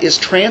something that is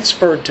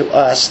transferred to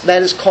us.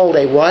 That is called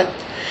a what?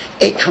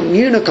 A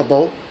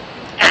communicable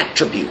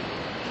attribute.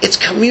 It's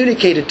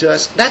communicated to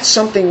us. That's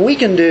something we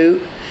can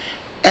do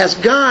as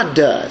God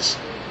does.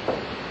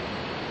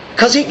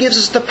 Because He gives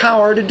us the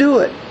power to do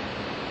it.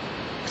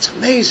 It's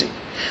amazing.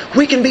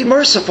 We can be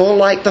merciful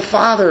like the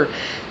Father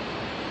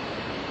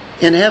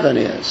in heaven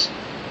is.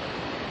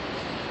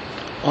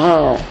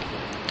 Wow.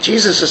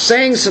 Jesus is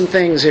saying some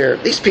things here.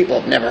 These people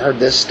have never heard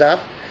this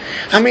stuff.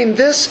 I mean,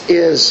 this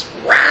is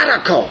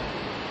radical.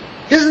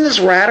 Isn't this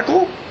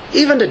radical?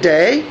 Even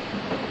today?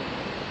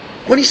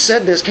 When he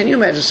said this, can you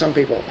imagine some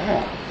people,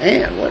 oh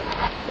man,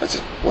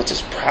 what's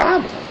his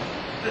problem?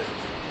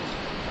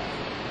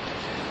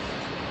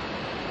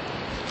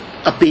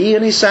 A bee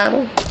in his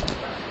saddle?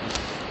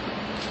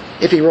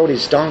 If he rode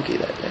his donkey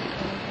that day.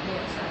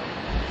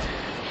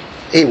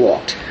 He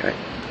walked. Right?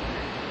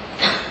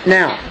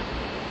 Now,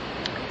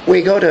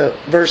 we go to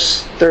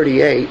verse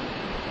 38,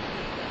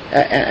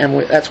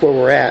 and that's where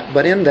we're at.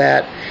 But in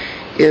that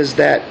is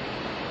that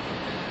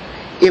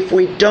if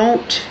we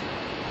don't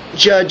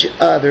judge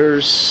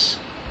others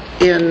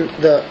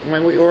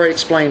when we already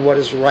explained what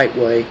is the right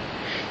way,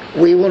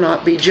 we will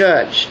not be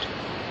judged.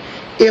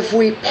 If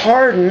we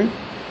pardon,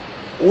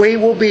 we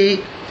will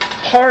be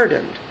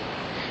pardoned.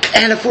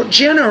 And if we're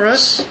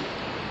generous,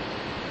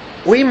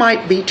 we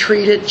might be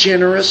treated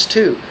generous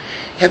too.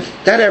 Have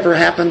that ever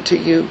happened to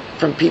you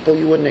from people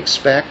you wouldn't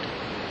expect?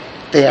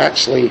 They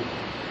actually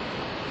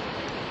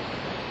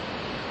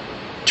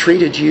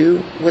treated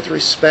you with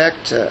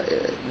respect.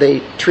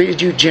 They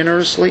treated you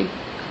generously.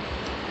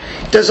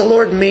 Does the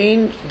Lord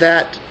mean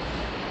that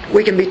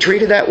we can be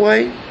treated that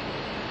way?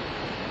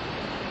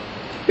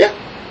 Yeah.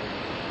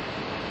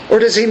 Or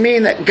does He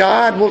mean that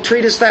God will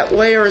treat us that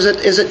way, or is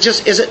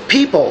it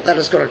people that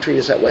is going to treat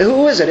us that way?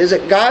 Who is it? Is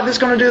it God that's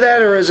going to do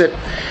that, or is it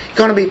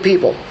going to be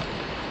people?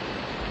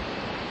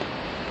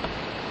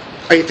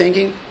 Are you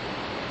thinking?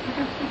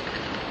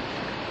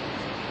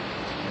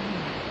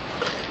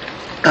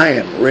 I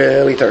am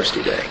really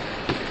thirsty today.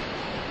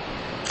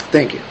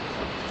 Thank you.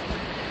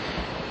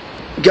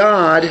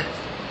 God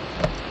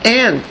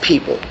and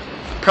people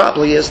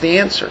probably is the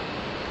answer.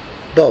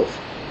 Both.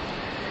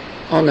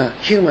 On the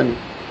human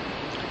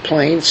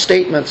plane,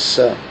 statements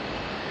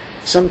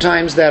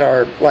sometimes that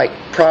are like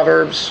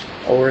proverbs,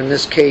 or in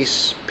this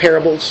case,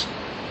 parables.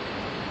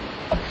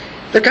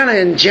 They're kind of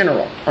in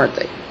general, aren't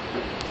they?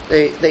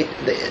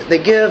 They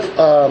give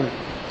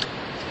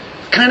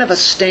kind of a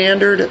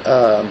standard,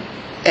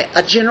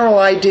 a general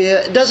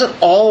idea. It doesn't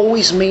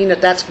always mean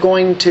that that's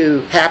going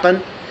to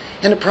happen.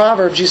 In the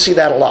Proverbs, you see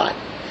that a lot.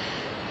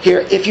 Here,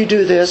 if you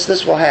do this,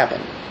 this will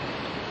happen.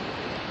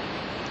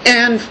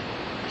 And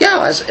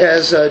yeah,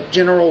 as a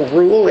general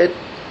rule, it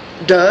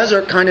does,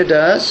 or kind of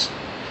does.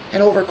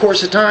 And over a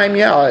course of time,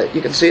 yeah,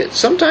 you can see it.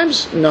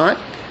 Sometimes not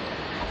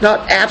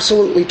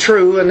absolutely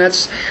true, and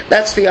that's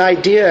the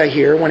idea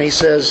here when he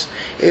says,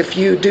 if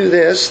you do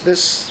this,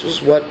 this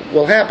is what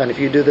will happen. If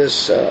you do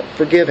this,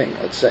 forgiving,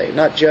 let's say,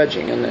 not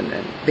judging,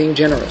 and being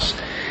generous.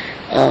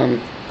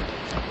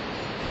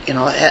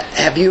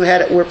 Have you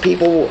had it where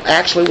people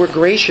actually were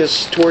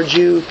gracious towards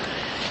you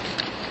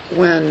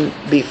when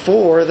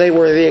before they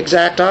were the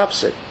exact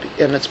opposite,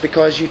 and it's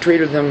because you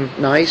treated them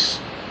nice?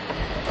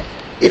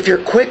 If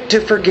you're quick to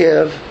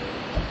forgive,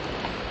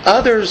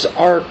 others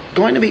are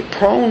going to be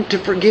prone to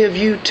forgive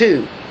you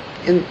too,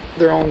 in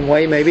their own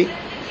way maybe.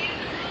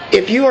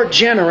 If you are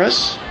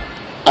generous,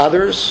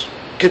 others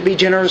could be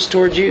generous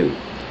towards you.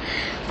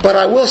 But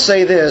I will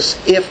say this,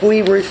 if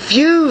we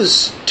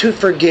refuse to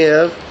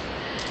forgive,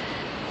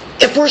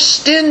 if we're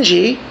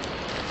stingy,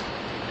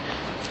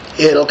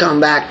 it'll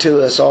come back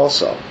to us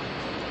also.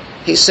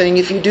 He's saying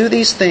if you do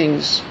these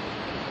things,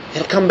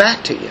 it'll come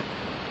back to you.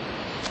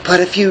 But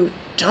if you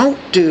don't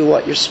do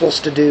what you're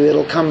supposed to do,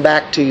 it'll come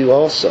back to you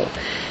also.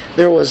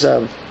 There was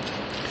an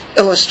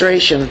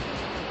illustration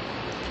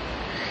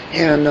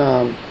in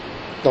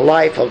the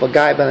life of a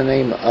guy by the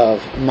name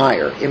of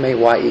Meyer,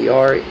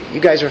 M-A-Y-E-R. You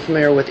guys are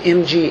familiar with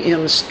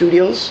MGM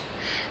Studios?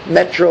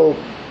 Metro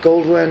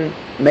Goldwyn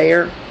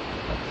Mayer.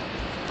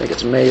 I think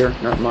it's Mayer,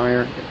 not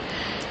Meyer.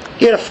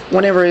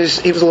 Whenever he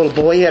was a little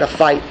boy, he had a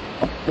fight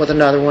with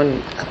another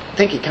one. I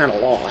think he kind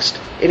of lost.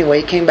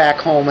 Anyway, he came back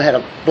home and had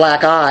a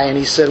black eye, and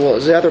he said, well, it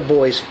was the other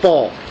boy's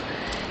fault.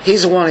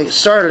 He's the one who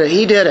started it.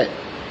 He did it.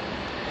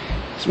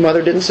 His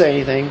mother didn't say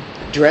anything,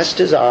 dressed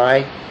his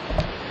eye,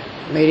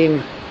 made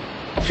him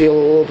feel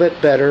a little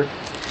bit better,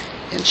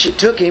 and she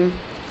took him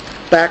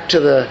back to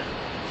the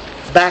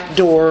back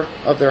door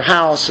of their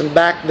house, and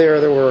back there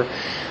were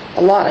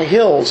a lot of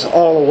hills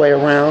all the way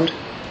around.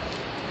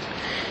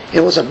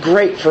 It was a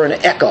grate for an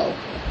echo.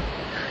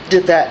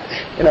 Did that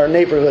in our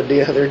neighborhood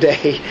the other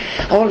day.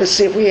 I wanted to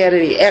see if we had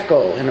any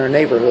echo in our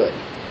neighborhood.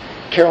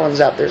 Carolyn's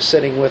out there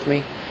sitting with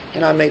me,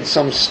 and I made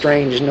some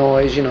strange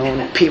noise,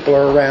 and people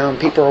are around,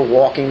 people are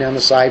walking down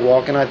the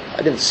sidewalk, and I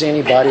didn't see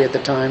anybody at the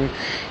time,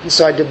 and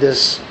so I did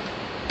this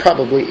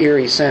probably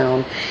eerie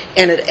sound,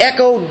 and it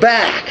echoed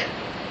back.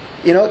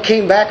 It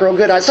came back real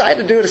good. So I had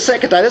to do it a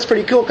second time. That's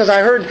pretty cool, because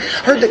I heard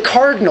the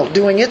cardinal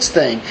doing its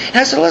thing. And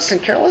I said, listen,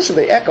 Carol, listen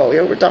to the echo.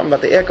 We're talking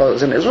about the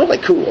echoes, and it was really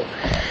cool.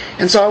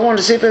 And so I wanted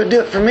to see if it would do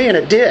it for me, and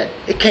it did.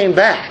 It came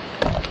back.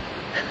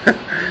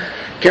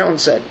 Carolyn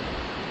said,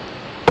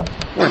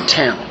 we're in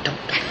town. Don't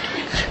do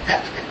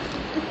that.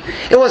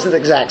 It wasn't the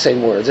exact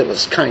same words. It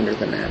was kinder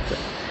than that. But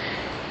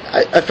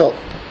I felt,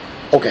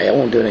 okay, I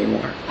won't do it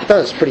anymore. I thought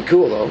it was pretty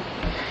cool, though.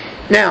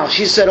 Now,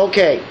 she said,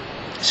 okay.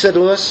 She said,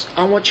 Lewis,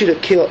 I want you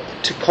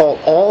to call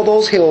all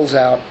those hills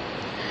out,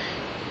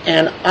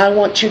 and I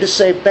want you to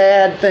say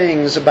bad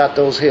things about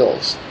those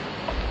hills.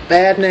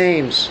 Bad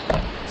names.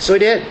 So he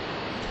did.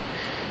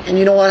 And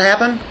you know what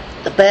happened?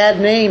 The bad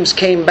names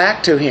came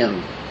back to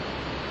him.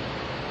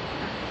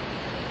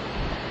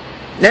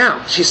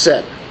 Now, she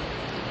said,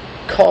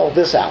 call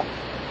this out.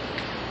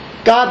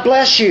 God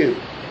bless you.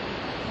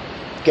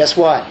 Guess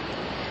what?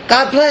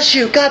 God bless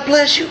you, God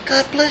bless you,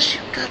 God bless you,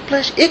 God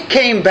bless you. It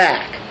came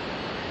back.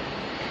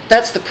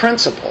 That's the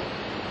principle.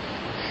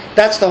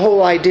 That's the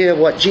whole idea of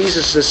what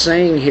Jesus is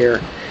saying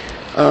here.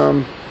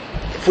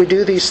 If we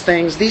do these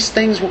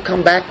things will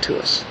come back to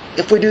us.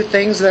 If we do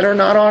things that are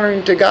not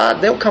honoring to God,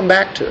 they'll come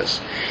back to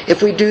us.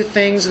 If we do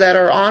things that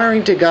are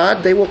honoring to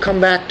God, they will come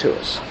back to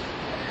us.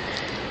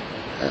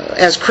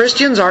 As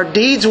Christians, our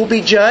deeds will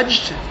be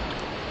judged.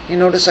 You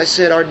notice I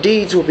said our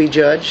deeds will be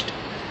judged.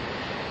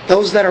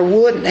 Those that are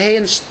wood and hay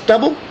and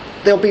stubble,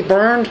 they'll be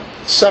burned,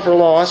 suffer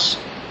loss.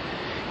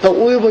 But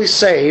we will be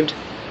saved,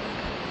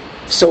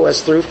 so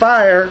as through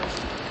fire.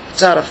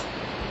 It's out of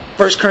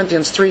 1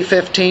 Corinthians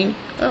 3:15.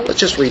 Let's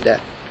just read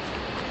that.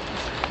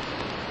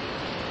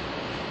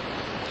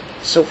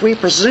 So if we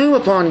presume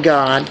upon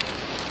God,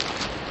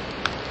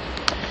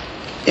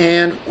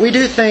 and we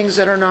do things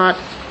that are not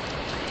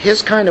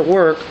His kind of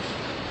work,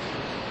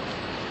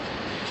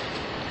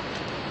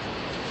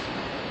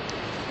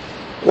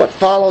 what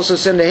follows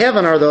us into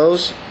heaven are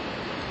those.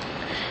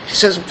 He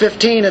says in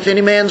 15, if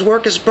any man's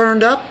work is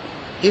burned up,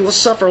 he will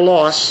suffer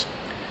loss,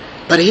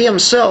 but he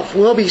himself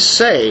will be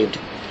saved,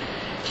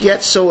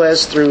 yet so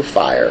as through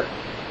fire.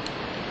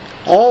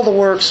 All the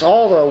works,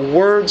 all the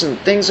words and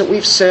things that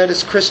we've said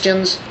as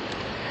Christians,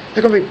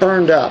 they're going to be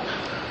burned up.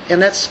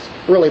 And that's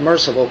really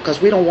merciful,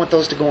 because we don't want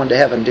those to go into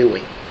heaven, do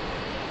we?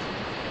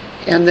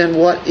 And then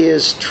what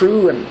is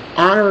true and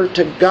honor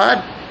to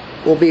God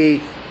will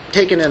be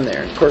taken in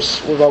there. Of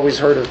course, we've always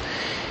heard of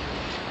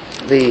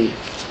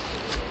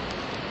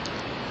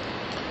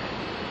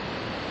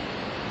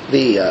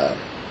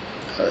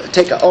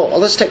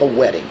let's take a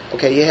wedding.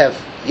 Okay, you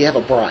have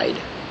a bride.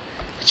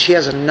 She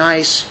has a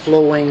nice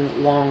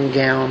flowing long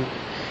gown.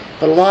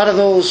 But a lot of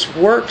those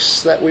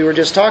works that we were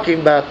just talking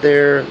about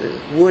there,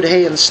 wood,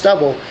 hay, and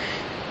stubble,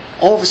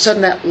 all of a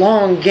sudden that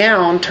long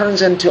gown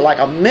turns into like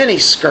a mini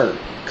skirt.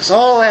 Because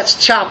all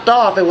that's chopped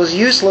off. It was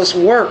useless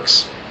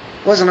works.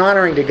 It wasn't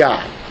honoring to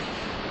God.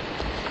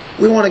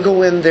 We want to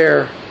go in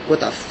there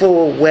with a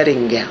full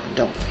wedding gown,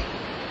 don't we?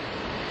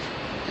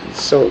 And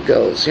so it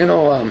goes. There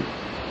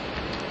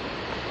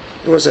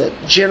was a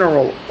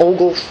General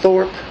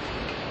Oglethorpe.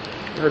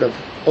 Heard of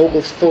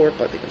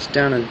Oglethorpe? I think it's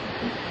down in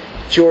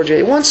Georgia.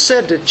 He once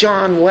said to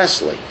John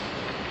Wesley,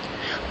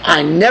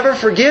 I never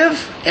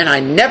forgive and I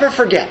never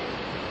forget.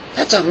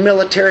 That's a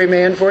military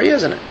man for you,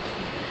 isn't it?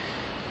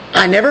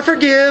 I never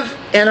forgive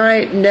and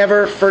I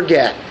never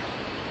forget.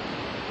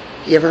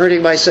 You ever heard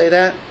anybody say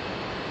that?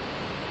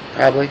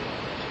 Probably.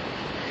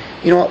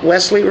 You know what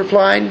Wesley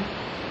replied?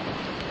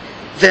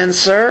 Then,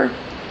 sir,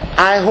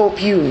 I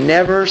hope you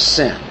never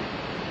sin.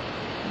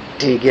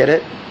 Do you get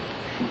it?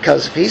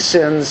 Because if he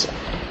sins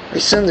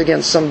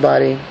against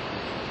somebody,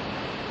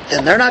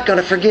 then they're not going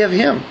to forgive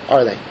him,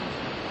 are they?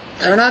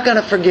 They're not going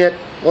to forget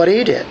what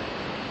he did.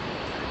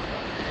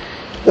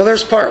 Well,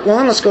 there's part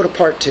one. Let's go to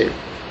part two.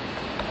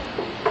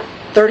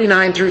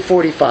 39 through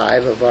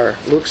 45 of our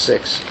Luke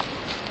 6.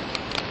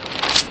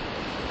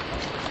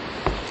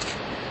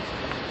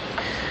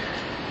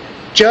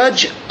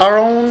 Judge our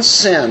own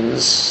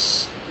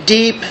sins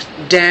deep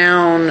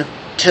down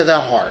to the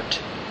heart.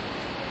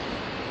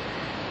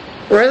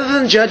 Rather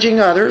than judging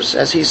others,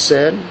 as he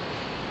said,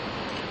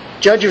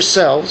 judge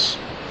yourselves,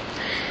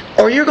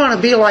 or you're going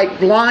to be like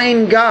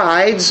blind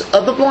guides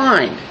of the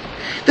blind.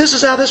 This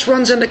is how this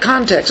runs into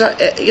context.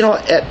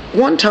 At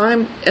one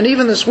time, and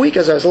even this week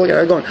as I was looking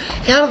at it, going,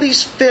 how do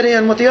these fit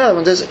in with the other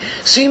ones? It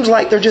seems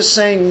like they're just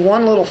saying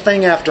one little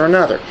thing after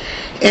another,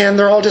 and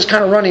they're all just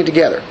kind of running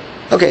together.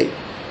 Okay,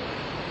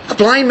 a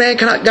blind man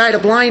cannot guide a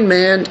blind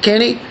man,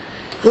 can he?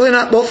 Will they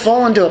not both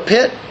fall into a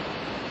pit?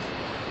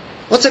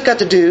 What's that got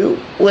to do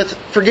with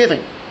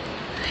forgiving?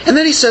 And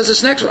then he says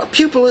this next one, a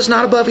pupil is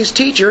not above his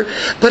teacher,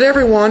 but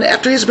everyone,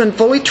 after he has been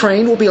fully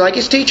trained, will be like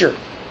his teacher.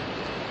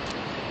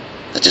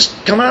 That's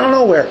just coming out of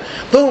nowhere.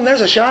 Boom,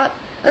 there's a shot.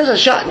 There's a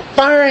shot.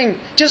 Firing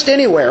just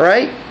anywhere,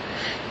 right?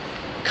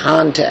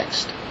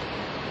 Context.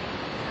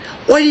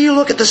 Why do you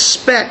look at the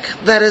speck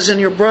that is in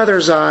your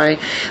brother's eye,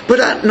 but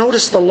not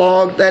notice the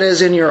log that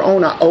is in your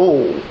own eye?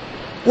 Oh,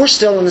 we're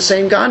still in the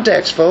same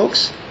context,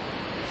 folks.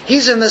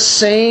 He's in the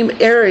same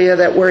area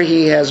that where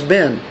he has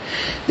been.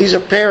 These are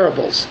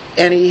parables.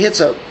 And he hits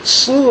a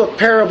slew of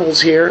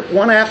parables here,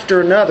 one after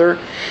another.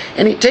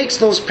 And he takes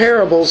those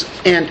parables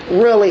and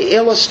really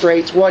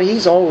illustrates what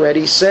he's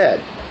already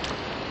said.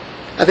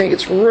 I think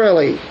it's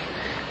really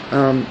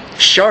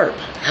sharp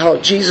how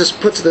Jesus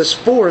puts this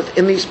forth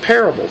in these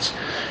parables.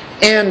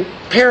 And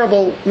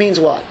parable means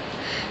what?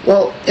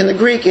 Well, in the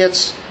Greek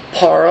it's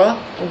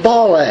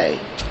parabole.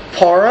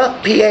 Para,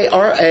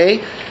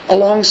 P-A-R-A,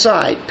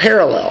 alongside,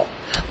 parallel.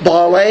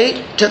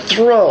 Bale, to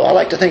throw. I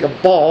like to think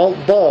of ball.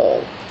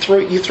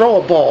 You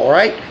throw a ball,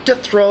 right? To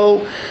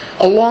throw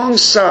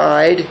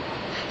alongside.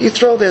 You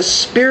throw this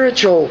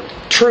spiritual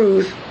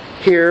truth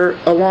here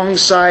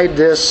alongside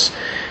this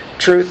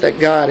truth that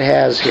God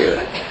has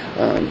here.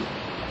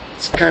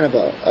 It's kind of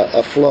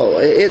a flow.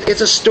 It's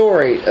a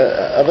story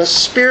of a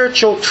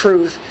spiritual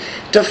truth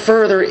to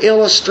further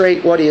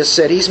illustrate what he has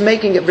said. He's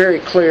making it very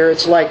clear.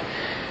 It's like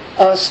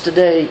us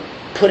today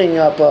putting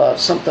up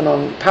something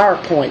on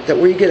PowerPoint that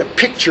where you get a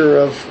picture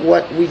of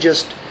what we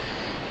just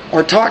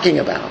are talking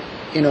about.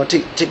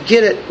 To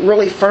get it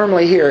really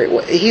firmly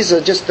here. He's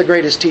just the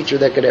greatest teacher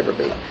that could ever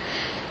be.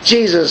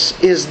 Jesus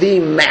is the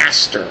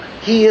master.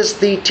 He is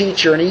the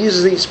teacher, and he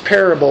uses these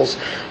parables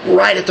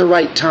right at the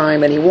right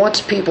time, and he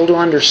wants people to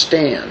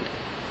understand.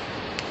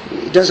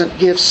 He doesn't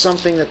give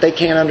something that they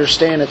can't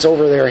understand. It's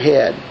over their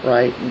head,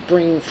 right?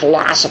 Bring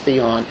philosophy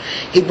on.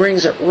 He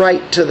brings it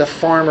right to the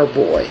farmer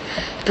boy.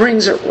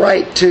 Brings it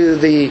right to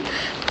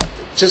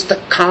just the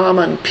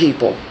common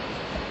people.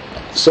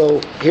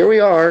 So here we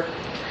are.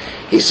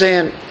 He's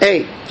saying,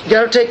 hey, you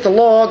got to take the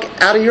log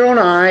out of your own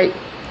eye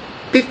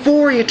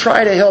before you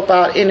try to help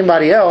out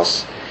anybody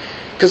else,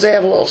 because they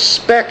have a little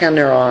speck in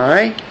their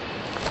eye.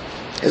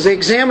 As they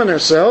examine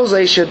themselves,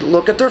 they should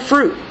look at their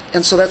fruit.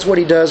 And so that's what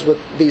he does with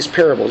these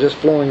parables, just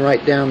flowing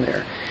right down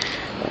there.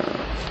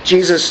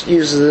 Jesus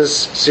uses this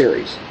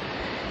series.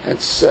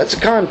 That's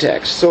a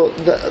context. So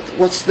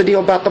what's the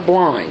deal about the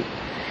blind?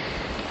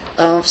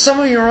 Some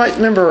of you might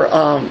remember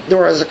there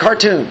was a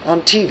cartoon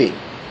on TV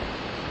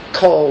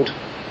called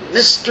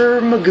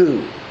Mr.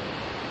 Magoo.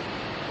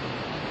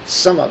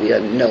 Some of you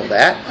know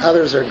that.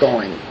 Others are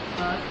going,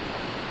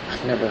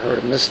 I've never heard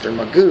of Mr.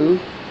 Magoo.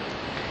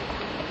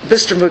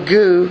 Mr.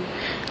 Magoo,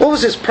 what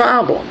was his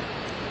problem?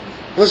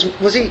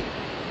 Was he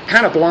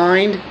kind of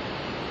blind?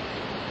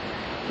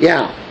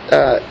 Yeah.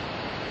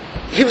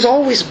 He was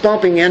always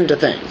bumping into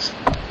things.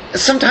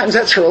 Sometimes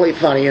that's really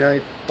funny,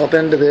 he'd bump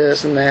into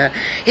this and that.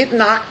 He'd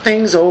knock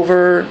things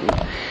over.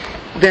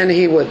 Then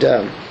he would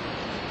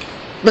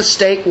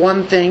mistake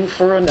one thing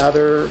for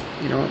another.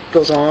 It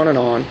goes on and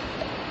on.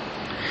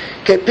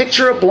 Okay,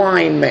 picture a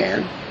blind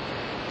man.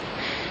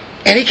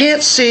 And he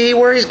can't see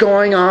where he's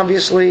going,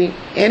 obviously.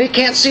 And he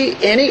can't see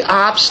any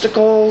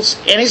obstacles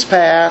in his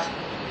path.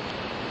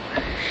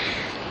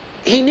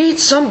 He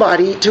needs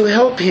somebody to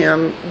help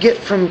him get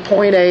from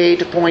point A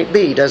to point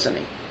B, doesn't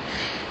he?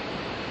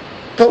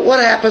 But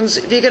what happens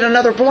if you get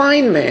another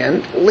blind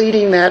man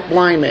leading that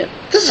blind man?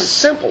 This is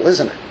simple,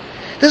 isn't it?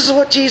 This is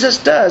what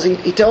Jesus does.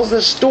 He tells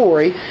this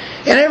story,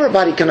 and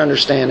everybody can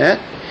understand that.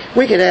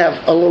 We could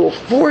have a little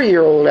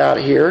 4-year-old out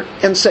here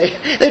and say,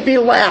 they'd be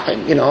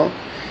laughing,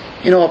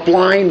 a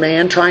blind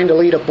man trying to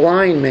lead a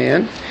blind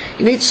man.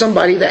 You need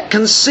somebody that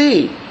can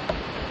see.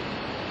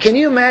 Can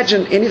you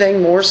imagine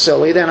anything more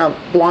silly than a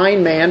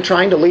blind man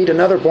trying to lead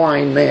another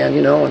blind man,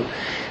 and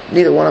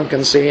neither one of them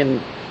can see,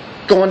 and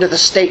going to the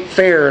state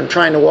fair and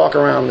trying to walk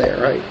around there,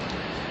 right?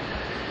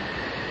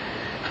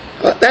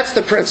 That's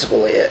the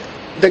principle.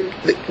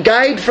 The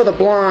guide for the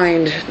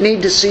blind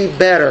need to see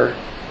better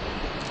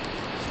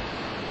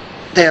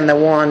than the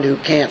one who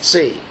can't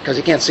see, because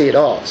he can't see at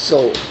all.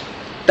 So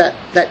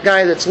that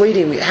guy that's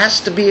leading me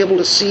has to be able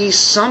to see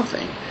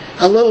something,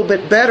 a little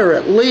bit better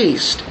at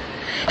least.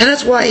 And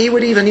that's why he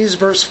would even use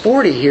verse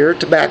 40 here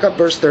to back up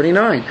verse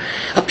 39.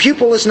 A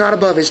pupil is not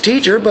above his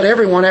teacher, but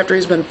everyone after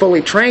he's been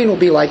fully trained will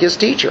be like his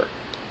teacher.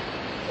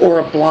 Or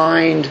a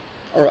blind,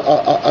 or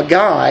a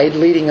guide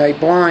leading a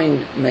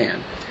blind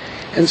man.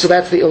 And so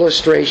that's the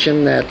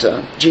illustration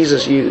that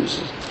Jesus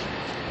used.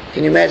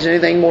 Can you imagine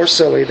anything more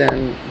silly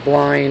than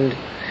blind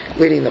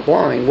leading the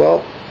blind?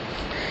 Well,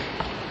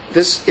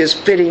 this is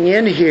fitting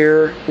in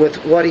here with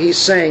what he's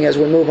saying as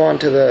we move on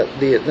to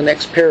the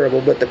next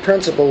parable. But the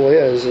principle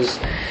is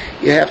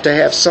you have to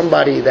have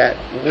somebody that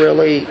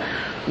really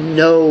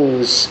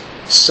knows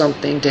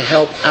something to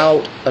help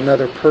out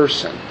another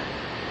person.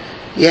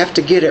 You have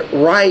to get it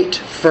right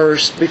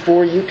first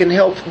before you can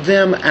help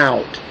them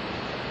out.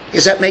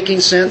 Is that making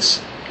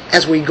sense?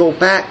 As we go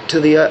back to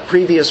the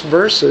previous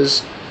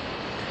verses,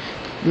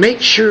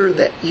 make sure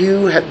that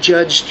you have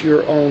judged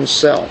your own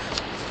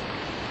self.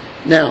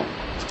 Now,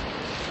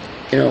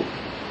 the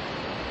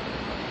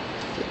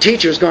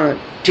teacher's going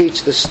to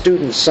teach the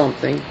student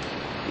something,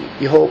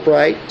 you hope,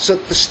 right? So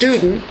the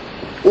student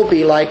will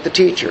be like the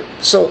teacher.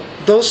 So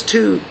those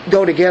two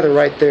go together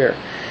right there.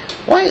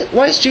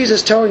 Why is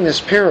Jesus telling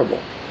this parable?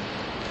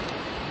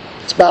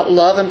 It's about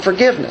love and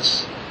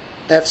forgiveness.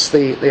 That's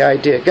the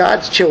idea.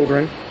 God's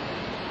children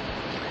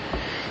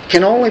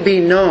can only be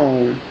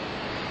known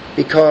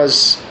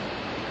because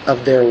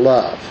of their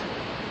love.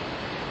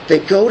 They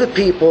go to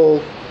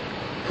people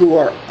who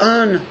are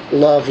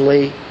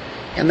unlovely,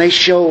 and they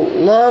show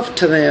love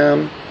to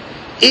them.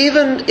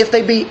 Even if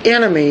they be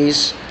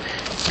enemies,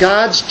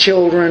 God's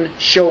children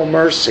show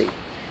mercy.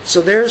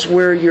 So there's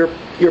where your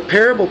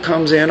parable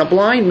comes in. A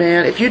blind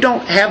man, if you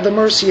don't have the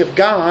mercy of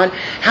God,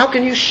 how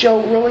can you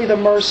show really the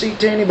mercy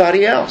to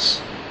anybody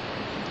else?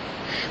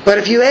 But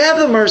if you have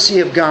the mercy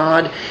of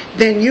God,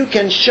 then you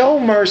can show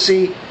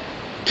mercy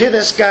to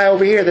this guy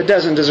over here that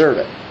doesn't deserve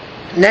it.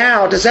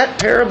 Now, does that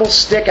parable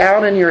stick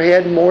out in your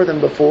head more than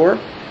before?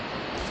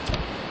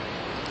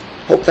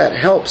 Hope that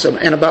helps.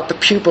 And about the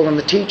pupil and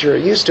the teacher,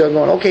 used to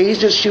going, okay, he's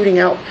just shooting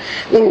out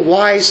little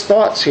wise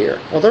thoughts here.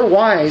 Well, they're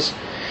wise,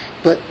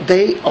 but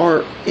they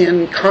are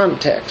in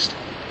context.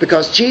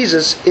 Because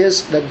Jesus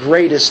is the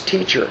greatest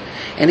teacher.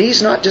 And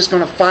He's not just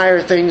going to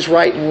fire things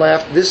right and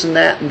left, this and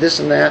that and this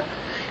and that,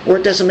 where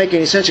it doesn't make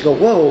any sense. You go,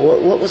 whoa,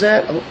 what was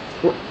that?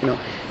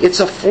 It's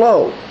a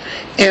flow.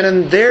 And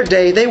in their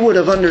day, they would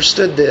have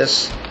understood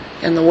this,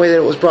 and the way that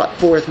it was brought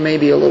forth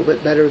maybe a little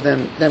bit better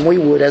than we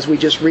would as we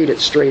just read it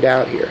straight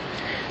out here.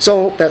 So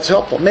I hope that's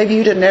helpful. Maybe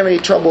you didn't have any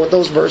trouble with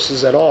those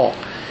verses at all,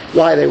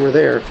 why they were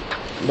there.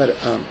 But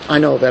I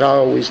know that I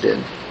always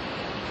did.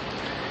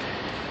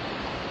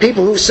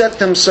 People who set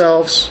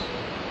themselves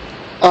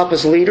up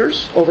as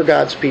leaders over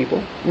God's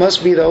people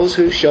must be those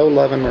who show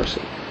love and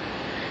mercy.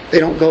 They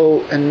don't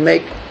go and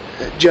make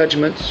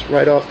judgments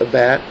right off the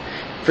bat.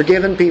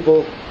 Forgiven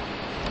people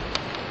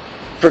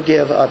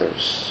forgive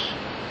others.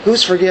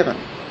 Who's forgiven?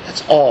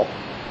 That's all.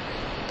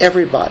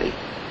 Everybody,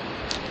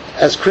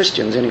 as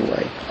Christians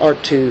anyway, are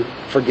to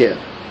forgive.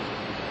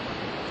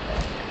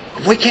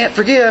 We can't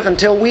forgive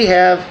until we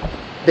have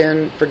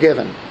been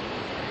forgiven.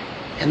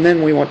 And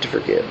then we want to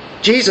forgive.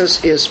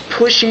 Jesus is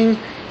pushing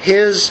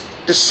His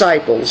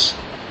disciples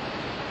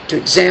to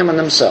examine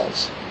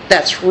themselves.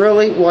 That's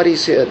really what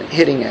He's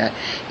hitting at.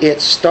 It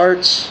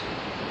starts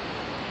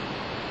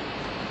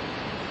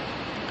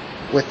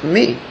with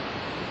me.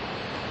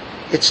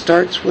 It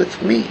starts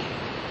with me.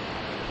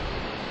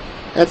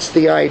 That's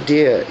the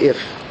idea.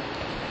 If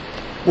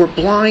we're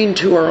blind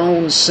to our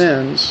own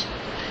sins,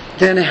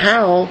 then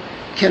how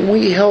can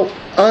we help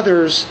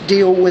others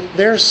deal with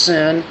their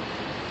sin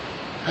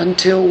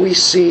until we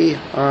see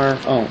our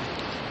own?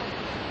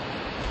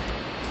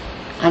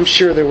 I'm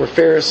sure there were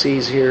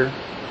Pharisees here.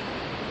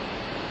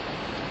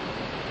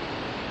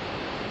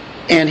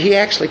 And He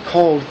actually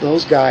called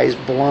those guys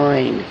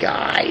blind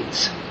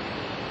guides.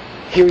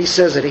 Here He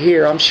says it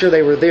here. I'm sure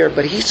they were there,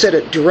 but He said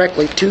it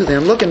directly to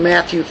them. Look at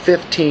Matthew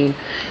 15,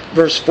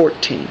 verse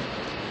 14.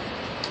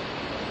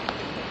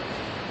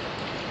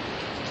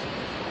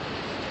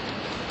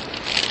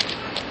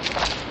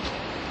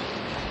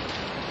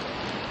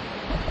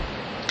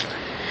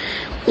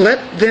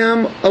 Let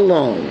them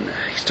alone.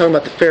 He's talking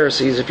about the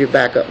Pharisees if you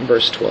back up in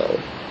verse 12.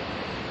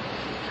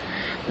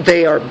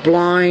 They are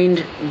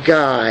blind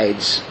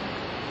guides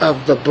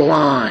of the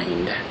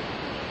blind.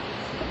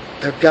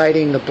 They're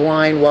guiding the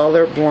blind while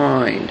they're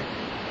blind.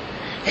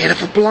 And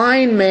if a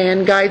blind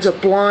man guides a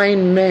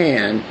blind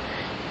man,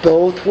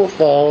 both will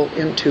fall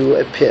into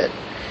a pit.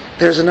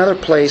 There's another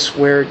place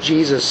where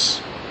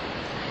Jesus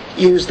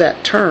used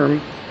that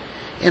term,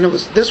 and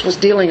this was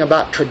dealing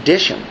about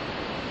tradition.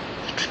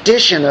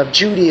 Tradition of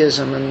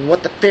Judaism and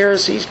what the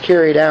Pharisees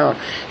carried out,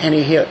 and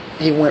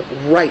he went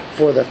right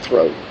for the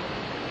throat.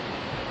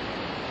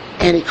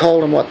 And He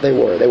called them what they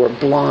were. They were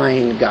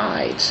blind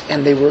guides,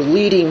 and they were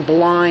leading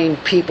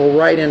blind people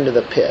right into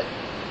the pit.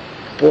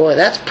 Boy,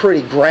 that's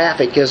pretty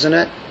graphic, isn't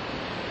it?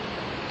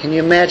 Can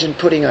you imagine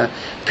putting a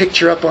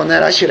picture up on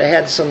that? I should have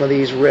had some of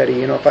these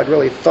ready, if I'd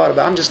really thought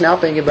about it. I'm just now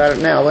thinking about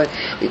it now, but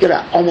you could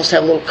almost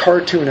have a little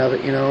cartoon of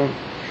it,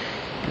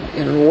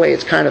 in a way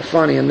it's kind of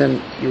funny, and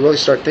then you really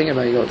start thinking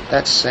about it, you go,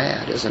 that's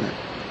sad, isn't it?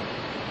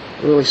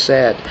 Really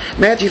sad.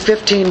 Matthew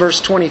 15,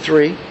 verse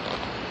 23.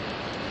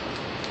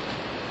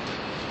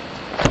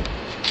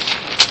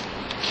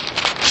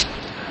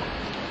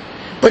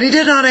 But he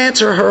did not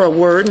answer her a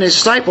word, and his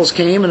disciples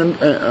came, and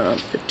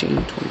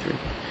 15:23.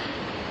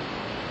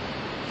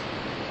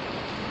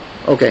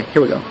 Okay,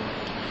 here we go.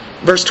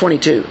 Verse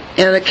 22.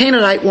 And a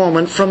Canaanite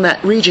woman from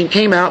that region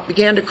came out,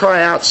 began to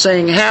cry out,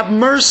 saying, "Have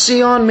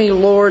mercy on me,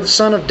 Lord,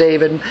 Son of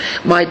David.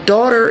 My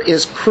daughter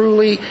is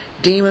cruelly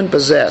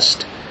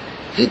demon-possessed."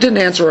 He didn't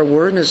answer a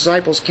word, and his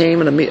disciples came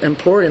and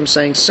implored him,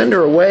 saying, "Send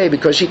her away,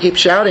 because she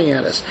keeps shouting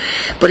at us."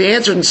 But he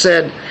answered and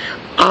said,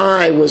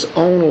 I was sent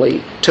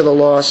only to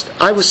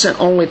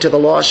the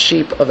lost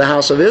sheep of the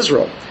house of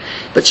Israel.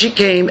 But she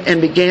came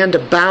and began to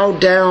bow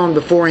down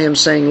before him,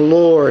 saying,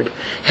 "Lord,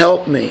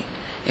 help me."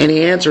 And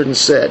he answered and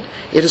said,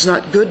 "It is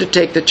not good to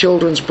take the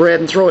children's bread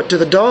and throw it to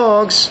the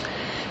dogs."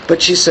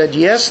 But she said,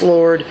 "Yes,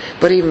 Lord,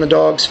 but even the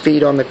dogs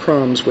feed on the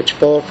crumbs which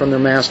fall from their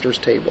master's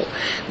table."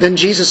 Then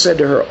Jesus said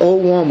to her, "O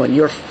woman,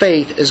 your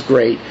faith is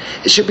great.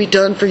 It should be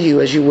done for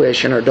you as you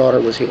wish." And her daughter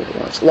was healed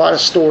at once. A lot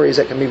of stories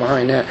that can be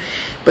behind that.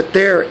 But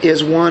there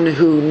is one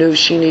who knew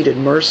she needed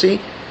mercy,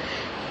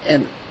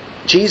 and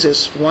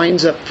Jesus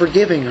winds up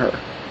forgiving her.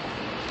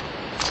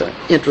 It's an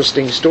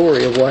interesting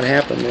story of what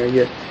happened there.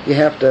 You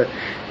have to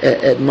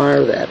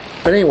admire that.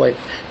 But anyway,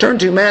 turn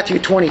to Matthew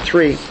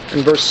 23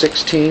 and verse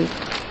 16.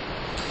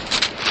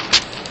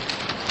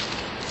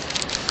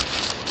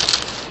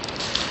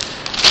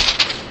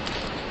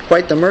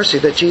 Quite the mercy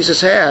that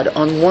Jesus had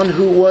on one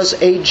who was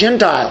a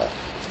Gentile.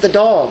 The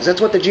dogs, that's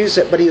what the Jews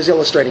said, but he was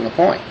illustrating a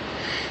point.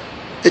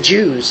 The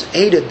Jews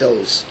hated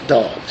those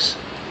dogs.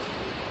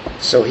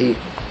 So he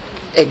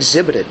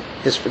exhibited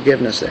his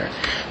forgiveness there.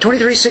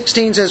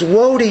 23:16 says,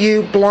 "Woe to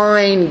you,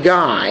 blind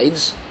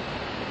guides,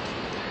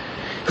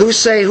 who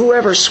say,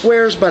 whoever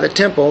swears by the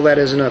temple, that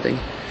is nothing."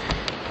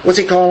 What's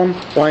he call them?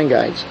 Blind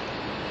guides.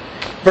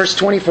 Verse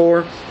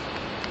 24,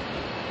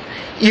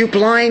 "You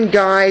blind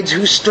guides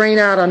who strain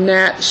out a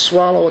gnat and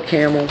swallow a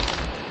camel."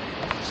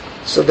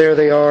 So there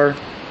they are.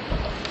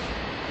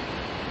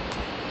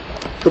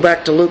 Go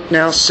back to Luke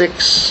now,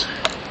 6.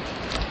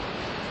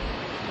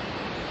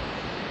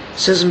 It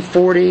says in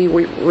 40,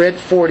 we read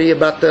 40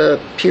 about the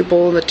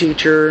pupil and the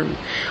teacher.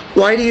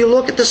 "Why do you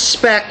look at the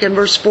speck," in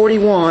verse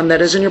 41,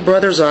 "that is in your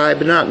brother's eye,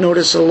 but not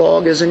notice the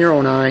log is in your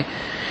own eye?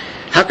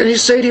 How can you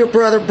say to your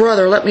brother,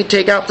 'Brother, let me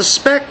take out the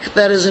speck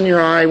that is in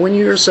your eye,' when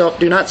you yourself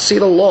do not see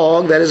the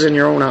log that is in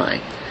your own eye?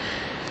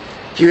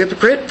 If you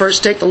hypocrite,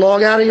 first take the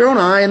log out of your own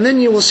eye, and then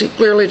you will see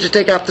clearly to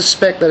take out the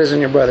speck that is in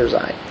your brother's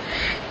eye."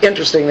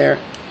 Interesting there.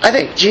 I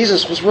think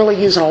Jesus was really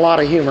using a lot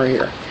of humor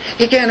here.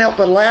 He can't help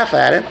but laugh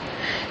at it,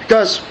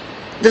 because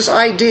this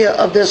idea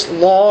of this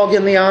log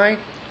in the eye,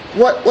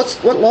 what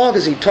log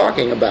is he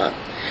talking about?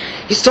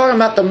 He's talking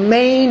about the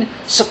main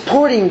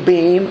supporting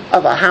beam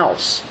of a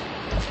house.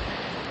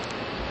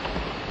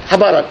 How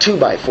about a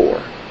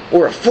 2x4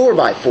 or a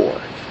 4x4?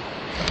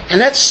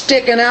 And that's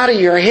sticking out of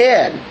your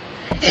head.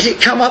 And you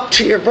come up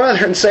to your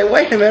brother and say,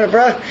 "Wait a minute,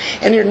 brother,"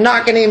 and you're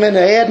knocking him in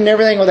the head and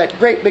everything with that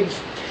great big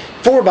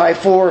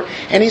 4x4,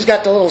 and he's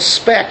got the little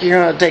speck.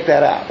 You're going to take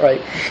that out,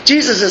 right?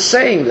 Jesus is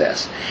saying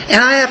this.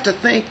 And I have to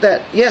think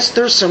that, yes,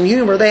 there's some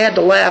humor. They had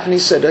to laugh, and he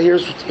said,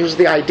 here's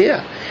the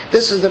idea.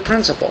 This is the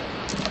principle.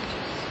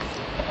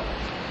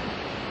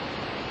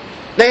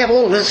 They have a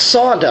little bit of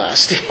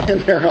sawdust in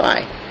their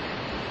eye.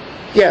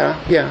 Yeah,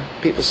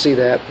 people see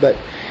that, but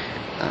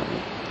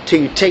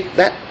till you take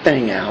that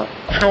thing out,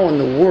 how in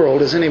the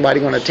world is anybody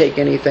going to take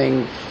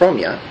anything from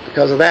you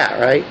because of that,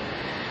 right?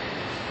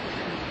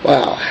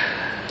 Wow.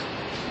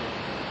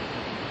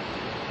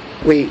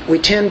 We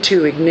tend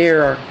to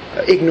ignore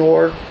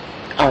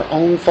our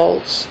own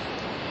faults,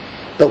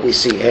 but we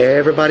see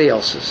everybody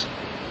else's.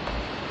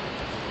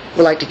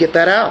 We like to get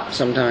that out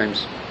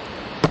sometimes.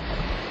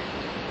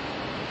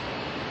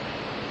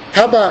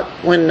 How about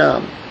when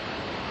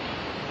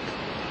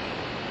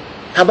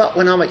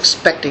I'm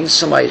expecting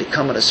somebody to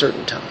come at a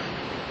certain time?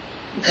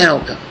 They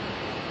don't come.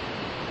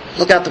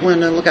 Look out the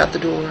window, look out the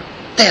door.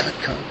 They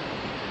haven't come.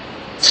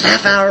 It's a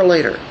half hour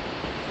later.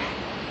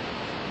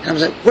 And I'm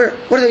like,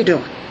 what are they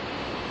doing?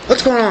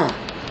 What's going on?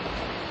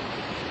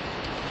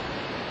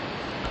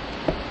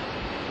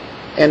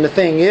 And the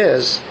thing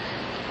is,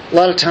 a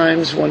lot of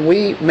times when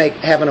we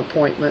have an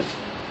appointment,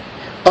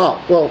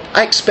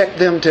 I expect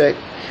them to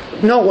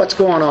know what's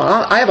going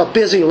on. I have a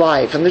busy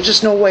life, and there's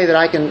just no way that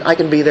I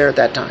can be there at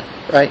that time,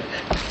 right?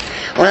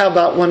 Well, how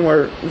about when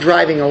we're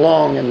driving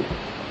along and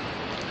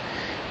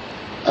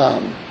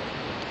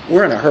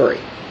we're in a hurry?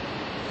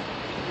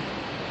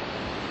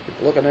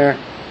 People looking there,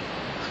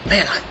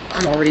 man,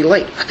 I'm already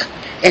late.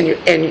 And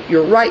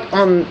you're right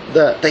on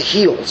the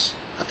heels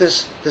of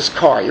this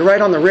car. You're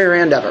right on the rear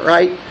end of it,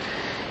 right?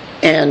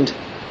 And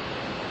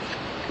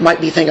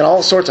might be thinking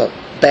all sorts of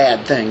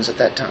bad things at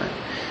that time.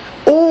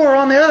 Or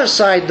on the other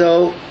side,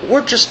 though,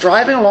 we're just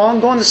driving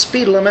along, going the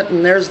speed limit,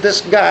 and there's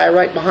this guy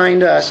right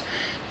behind us,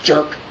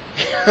 jerk,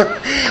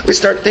 We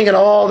start thinking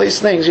all these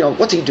things.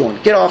 What's he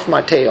doing? Get off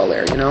my tail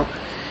there,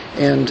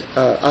 And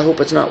I hope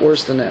it's not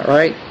worse than that,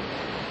 right?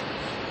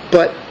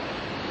 But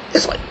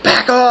it's like,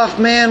 back off,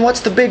 man.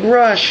 What's the big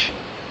rush?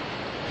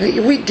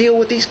 We deal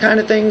with these kind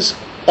of things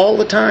all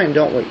the time,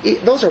 don't we?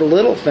 Those are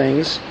little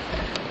things,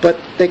 but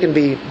they can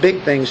be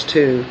big things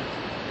too.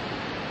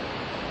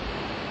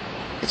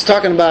 It's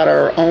talking about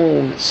our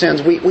own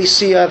sins. We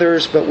see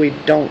others, but we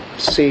don't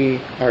see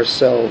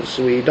ourselves.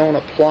 We don't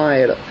apply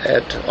it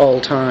at all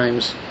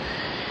times.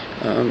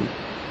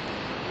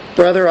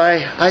 Brother,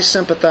 I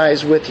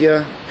sympathize with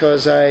you,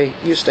 because I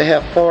used to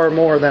have far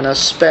more than a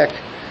speck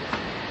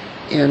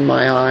in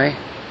my eye.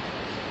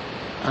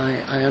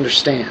 I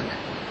understand.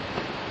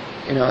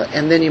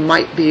 And then you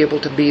might be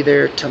able to be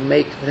there to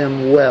make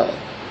them well.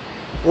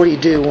 What do you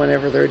do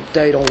whenever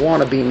they don't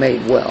want to be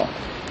made well?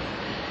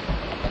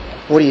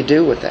 What do you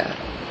do with that?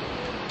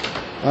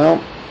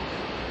 Well,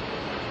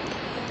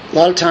 a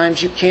lot of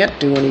times you can't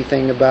do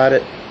anything about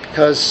it,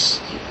 because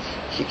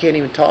you can't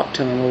even talk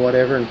to them or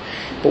whatever.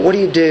 But what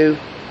do?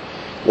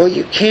 Well,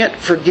 you can't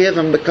forgive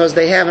them because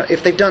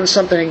if they've done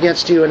something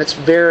against you and it's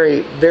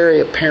very, very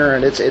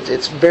apparent,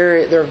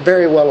 they're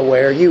very well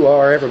aware, you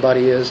are,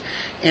 everybody is,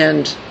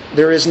 and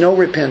there is no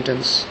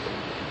repentance,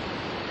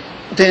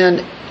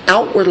 then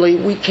outwardly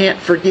we can't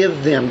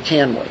forgive them,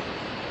 can we?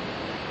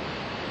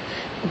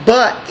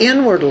 But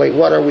inwardly,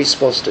 what are we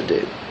supposed to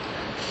do?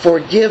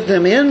 Forgive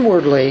them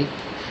inwardly,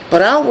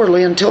 but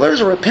outwardly, until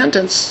there's a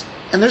repentance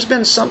and there's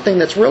been something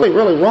that's really,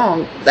 really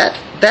wrong, that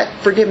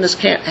forgiveness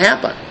can't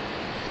happen.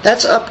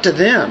 That's up to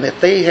them. If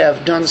they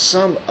have done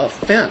some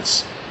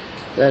offense,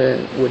 that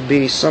it would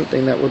be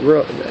something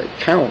that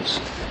counts.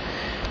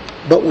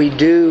 But we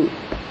do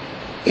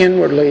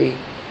inwardly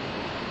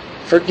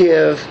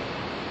forgive,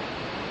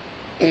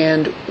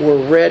 and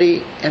we're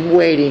ready and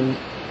waiting.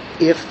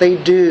 If they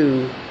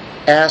do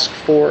ask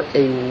for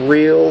a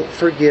real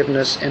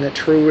forgiveness and a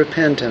true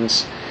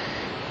repentance,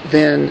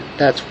 then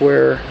that's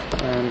where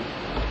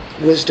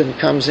wisdom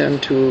comes in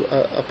to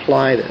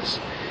apply this.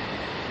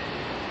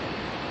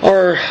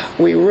 Are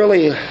we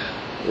really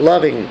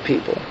loving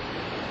people?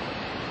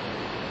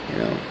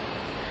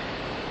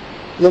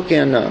 Look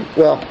in,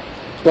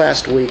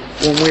 last week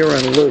when we were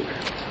in Luke,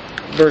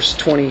 verse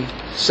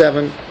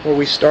 27, where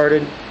we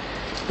started.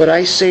 But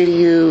I say to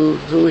you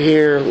who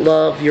hear,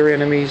 love your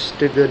enemies,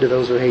 do good to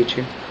those who hate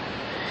you.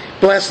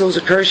 Bless those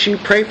who curse you,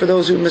 pray for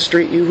those who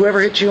mistreat you. Whoever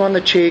hits you on the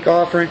cheek,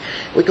 offering.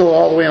 We go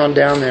all the way on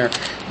down there.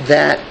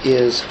 That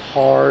is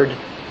hard,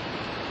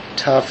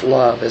 tough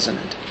love, isn't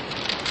it?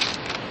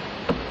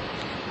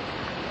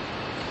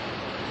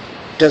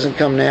 Doesn't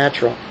come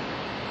natural.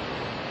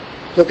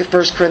 Look at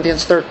 1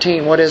 Corinthians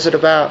 13. What is it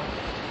about?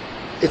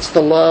 It's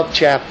the love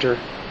chapter.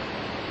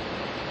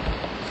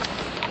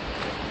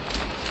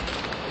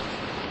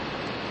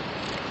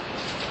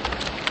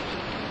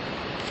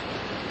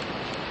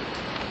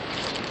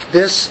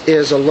 This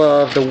is a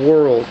love the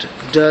world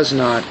does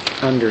not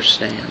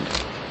understand.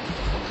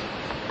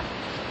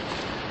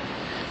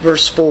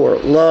 Verse 4,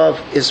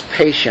 love is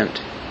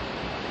patient.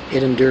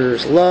 It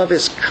endures. Love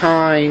is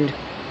kind,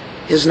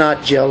 is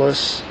not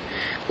jealous.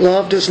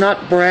 Love does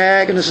not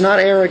brag and is not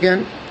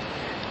arrogant,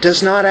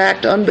 does not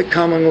act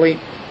unbecomingly,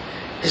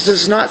 it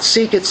does not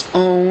seek its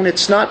own,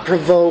 it's not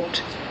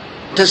provoked,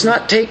 does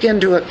not take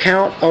into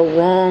account a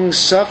wrong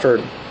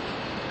suffered,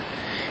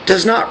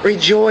 does not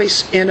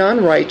rejoice in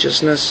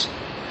unrighteousness,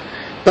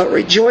 but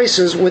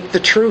rejoices with the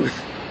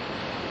truth,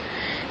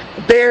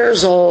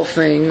 bears all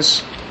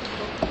things.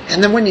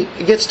 And then when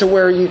it gets to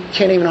where you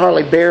can't even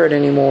hardly bear it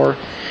anymore,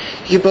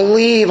 you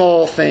believe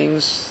all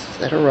things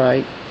that are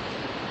right.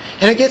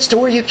 And it gets to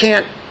where you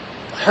can't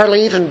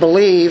hardly even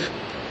believe.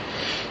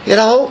 It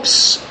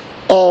hopes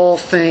all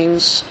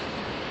things.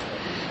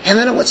 And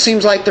then it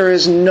seems like there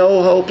is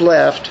no hope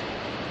left.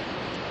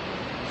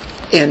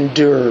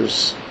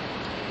 Endures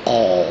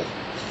all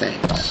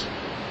things.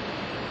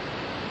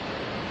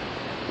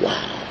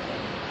 Wow.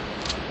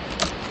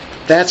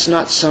 That's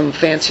not some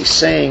fancy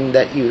saying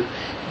that you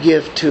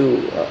give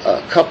to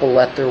a couple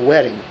at their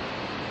wedding.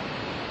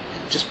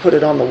 Just put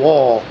it on the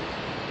wall.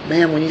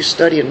 Man, when you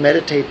study and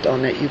meditate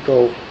on it, you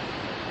go,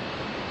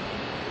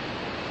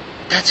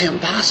 that's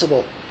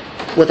impossible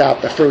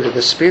without the fruit of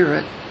the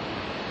Spirit.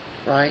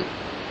 Right?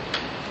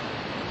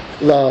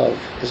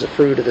 Love is a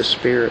fruit of the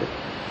Spirit.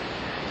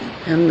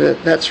 And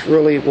that's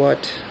really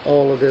what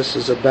all of this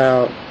is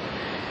about.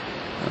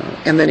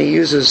 And then he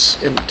uses,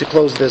 to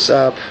close this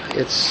up,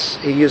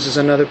 he uses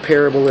another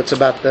parable. It's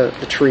about the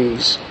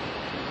trees.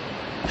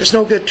 There's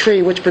no good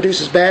tree which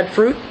produces bad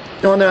fruit,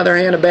 nor on the other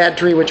hand a bad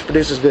tree which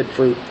produces good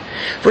fruit.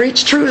 For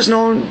each tree is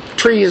known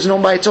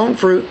by its own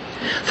fruit.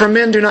 For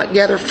men do not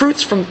gather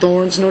fruits from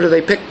thorns, nor do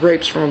they pick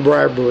grapes from a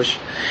briar bush.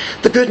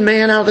 The good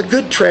man out of the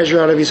good treasure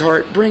out of his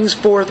heart brings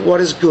forth what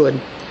is good.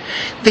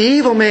 The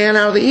evil man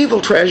out of the evil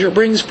treasure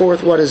brings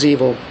forth what is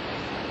evil.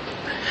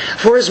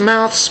 For his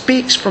mouth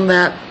speaks from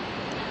that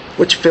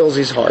which fills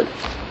his heart.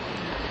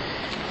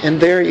 And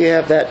there you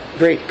have that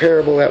great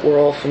parable that we're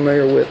all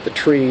familiar with, the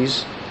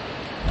trees.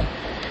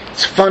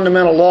 It's a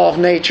fundamental law of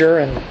nature,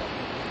 and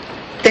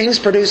Things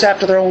produce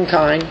after their own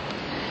kind.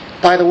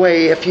 By the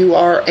way, if you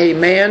are a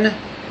man,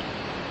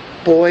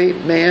 boy,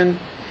 man,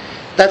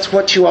 that's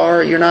what you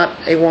are. You're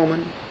not a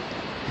woman.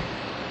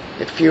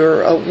 If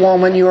you're a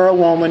woman, you're a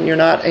woman. You're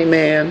not a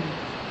man.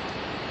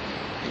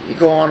 You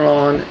go on and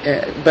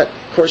on. But,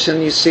 of course,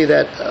 then you see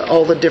that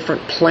all the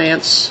different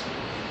plants,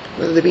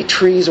 whether they be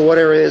trees or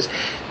whatever it is,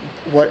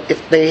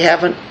 if they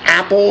have an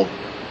apple,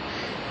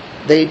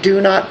 they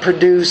do not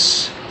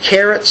produce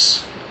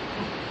carrots,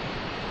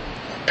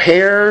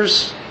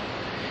 pears.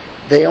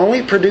 They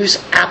only produce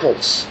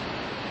apples.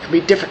 It could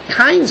be different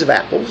kinds of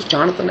apples,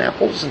 Jonathan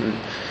apples and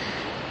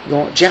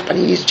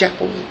Japanese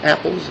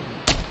apples.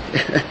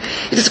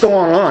 You just go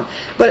on and on.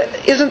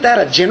 But isn't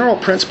that a general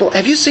principle?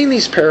 Have you seen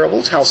these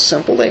parables, how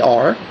simple they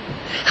are?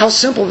 How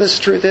simple this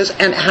truth is?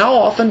 And how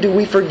often do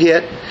we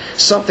forget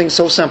something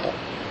so simple?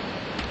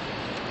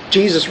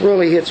 Jesus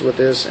really hits with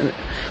this. And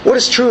what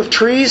is true of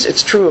trees,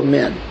 it's true of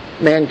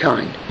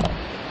mankind.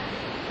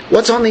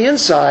 What's on the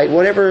inside,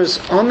 whatever is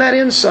on that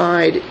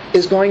inside,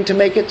 is going to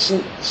make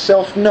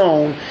itself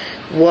known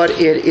what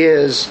it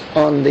is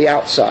on the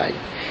outside.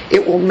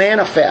 It will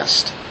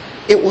manifest.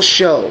 It will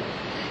show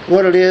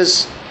what it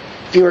is.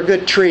 If you're a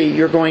good tree,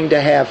 you're going to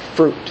have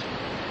fruit.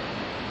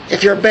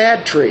 If you're a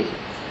bad tree,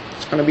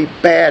 it's going to be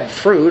bad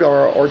fruit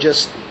or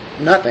just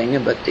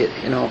nothing. But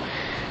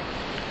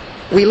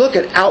we look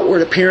at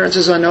outward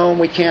appearances, I know, and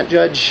we can't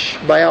judge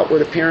by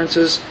outward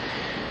appearances.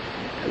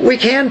 We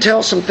can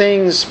tell some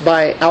things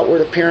by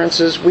outward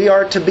appearances. We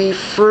are to be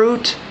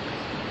fruit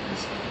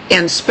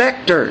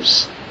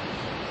inspectors.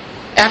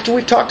 After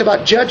we've talked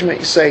about judgment,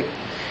 you say,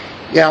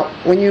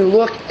 when you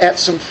look at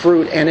some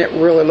fruit and it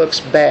really looks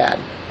bad,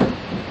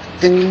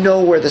 then you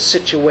know where the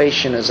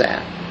situation is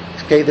at.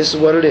 Okay, this is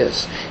what it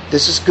is.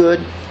 This is good.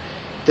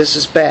 This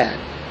is bad.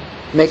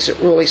 Makes it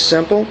really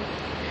simple.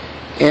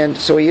 And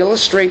so he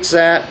illustrates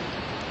that.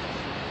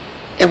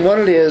 And what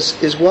it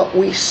is what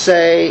we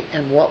say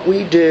and what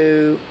we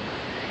do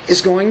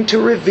is going to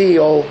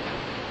reveal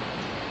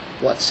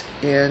what's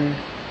in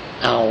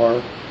our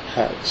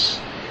hearts.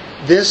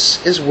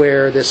 This is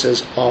where this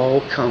has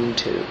all come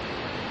to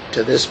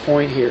this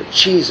point here.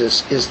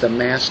 Jesus is the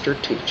master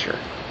teacher.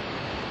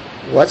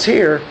 What's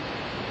here,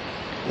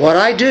 what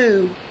I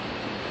do,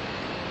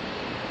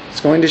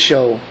 it's going to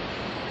show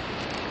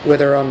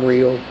whether I'm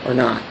real or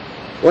not.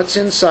 What's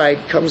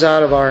inside comes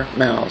out of our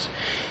mouths.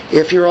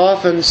 If you're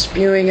often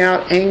spewing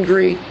out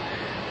angry,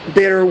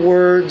 bitter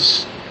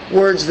words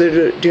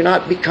that do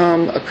not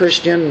become a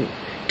Christian,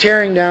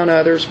 tearing down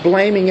others,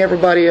 blaming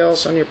everybody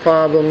else on your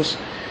problems,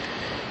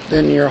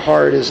 then your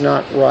heart is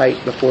not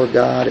right before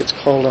God. It's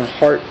called a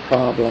heart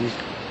problem.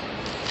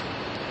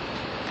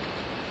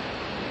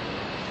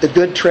 The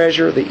good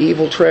treasure, the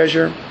evil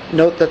treasure.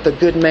 Note that the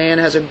good man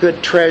has a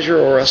good treasure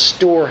or a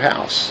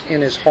storehouse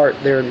in his heart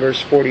there in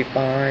verse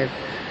 45.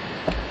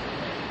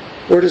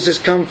 Where does this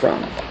come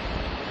from?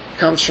 It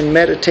comes from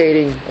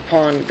meditating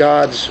upon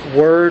God's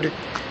Word,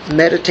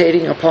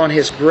 meditating upon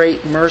His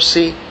great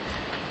mercy,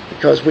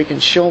 because we can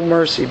show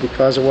mercy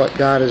because of what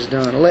God has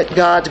done. Let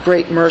God's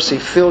great mercy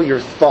fill your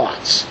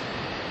thoughts.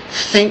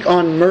 Think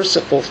on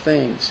merciful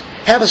things.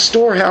 Have a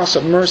storehouse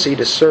of mercy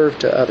to serve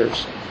to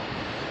others.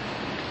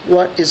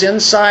 What is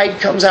inside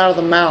comes out of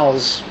the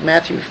mouths.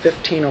 Matthew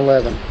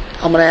 15:11.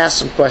 I'm going to ask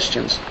some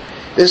questions.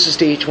 This is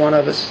to each one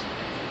of us.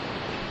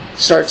 It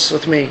starts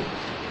with me.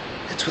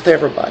 It's with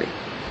everybody.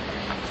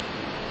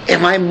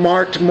 Am I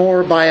marked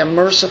more by a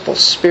merciful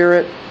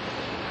spirit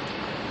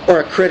or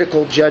a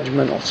critical,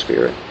 judgmental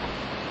spirit?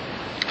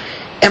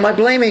 Am I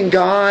blaming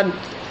God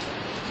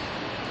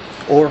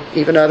or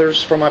even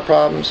others for my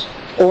problems?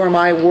 Or am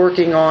I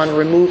working on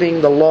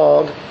removing the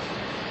log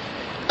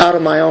out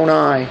of my own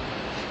eye?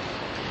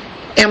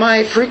 Am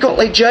I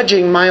frequently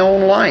judging my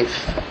own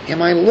life?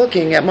 Am I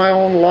looking at my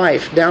own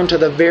life down to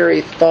the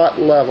very thought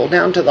level,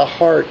 down to the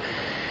heart?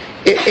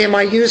 Am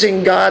I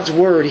using God's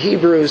Word?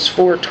 Hebrews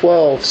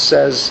 4:12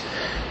 says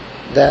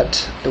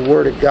that the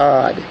Word of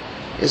God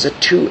is a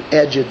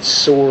two-edged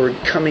sword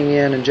coming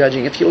in and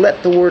judging. If you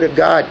let the Word of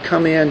God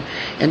come in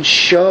and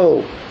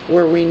show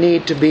where we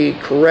need to be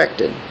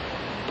corrected,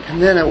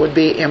 and then it would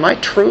be, am I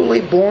truly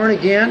born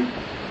again?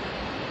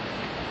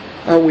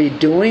 Are we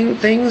doing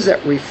things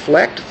that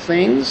reflect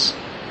things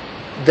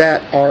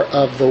that are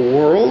of the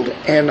world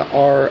and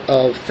are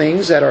of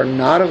things that are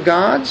not of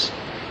God's?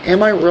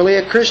 Am I really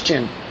a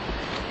Christian?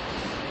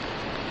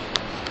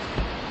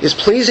 Is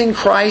pleasing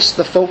Christ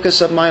the focus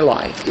of my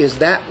life? Is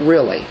that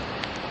really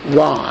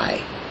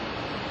why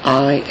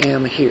I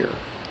am here?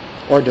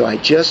 Or do I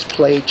just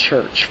play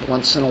church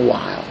once in a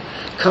while?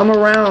 Come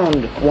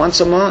around once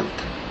a month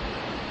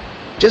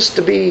just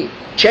to be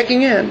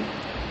checking in,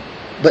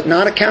 but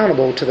not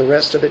accountable to the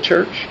rest of the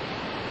church?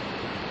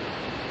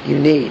 You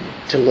need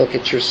to look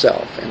at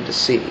yourself and to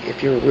see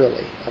if you're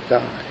really of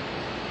God.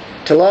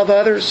 To love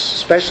others,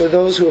 especially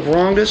those who have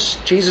wronged us,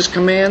 Jesus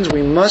commands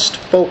we must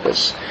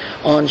focus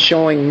on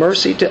showing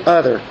mercy to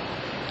others.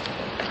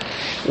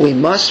 We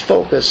must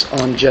focus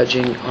on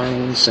judging our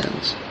own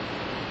sins.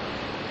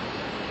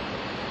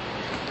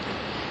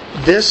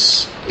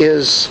 This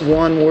is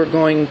one we're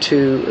going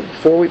to,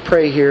 before we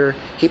pray here,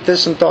 keep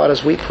this in thought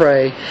as we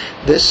pray.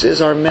 This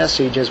is our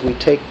message as we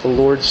take the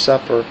Lord's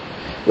Supper.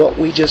 What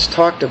we just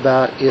talked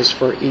about is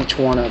for each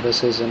one of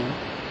us, isn't it?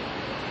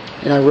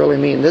 And I really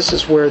mean, this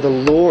is where the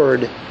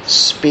Lord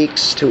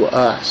speaks to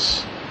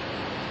us.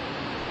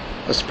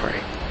 Let's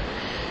pray.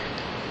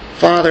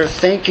 Father,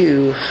 thank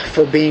you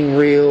for being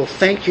real.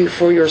 Thank you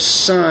for your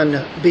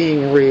Son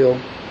being real.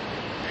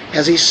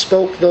 As He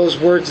spoke those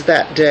words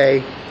that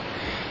day,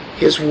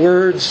 His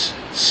words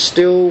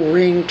still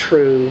ring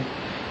true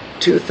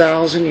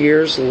 2,000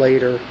 years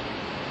later.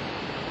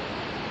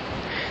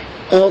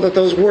 Oh, that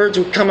those words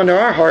would come into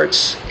our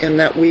hearts and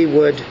that we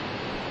would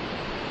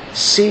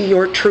see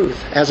your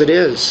truth as it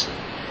is.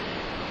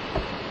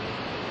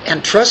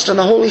 And trust in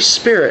the Holy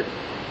Spirit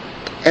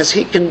as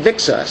He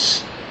convicts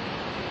us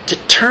to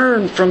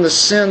turn from the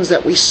sins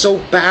that we so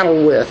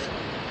battle with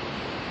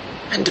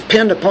and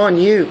depend upon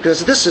you,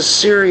 because this is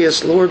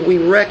serious, Lord. We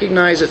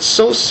recognize it's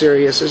so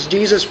serious. As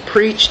Jesus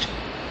preached,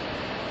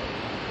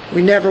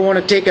 we never want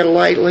to take it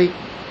lightly.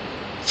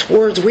 It's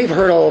words we've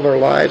heard all of our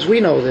lives. We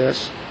know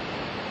this.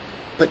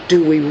 But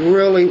do we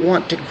really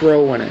want to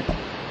grow in it?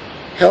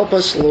 Help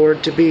us,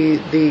 Lord, to be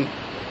the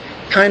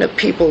kind of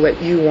people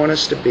that you want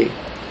us to be.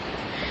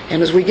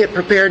 And as we get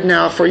prepared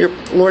now for your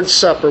Lord's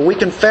Supper, we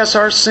confess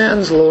our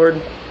sins,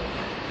 Lord.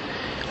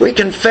 We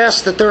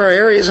confess that there are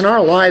areas in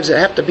our lives that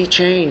have to be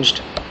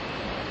changed.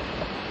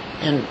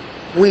 And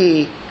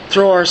we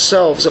throw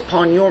ourselves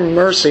upon your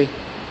mercy,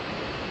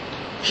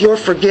 your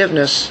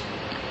forgiveness,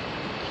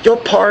 your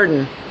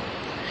pardon,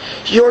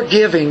 your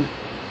giving,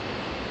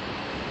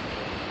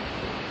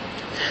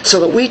 so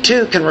that we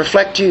too can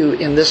reflect you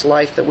in this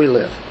life that we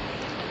live.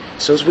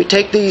 So as we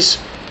take these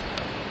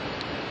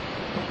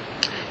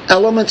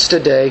elements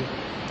today,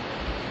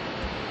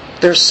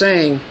 they're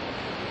saying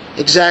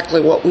exactly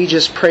what we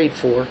just prayed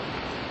for.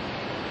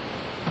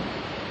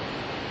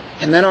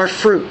 And then our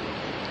fruit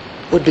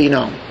would be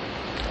known.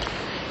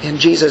 In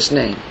Jesus'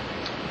 name,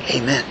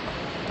 amen.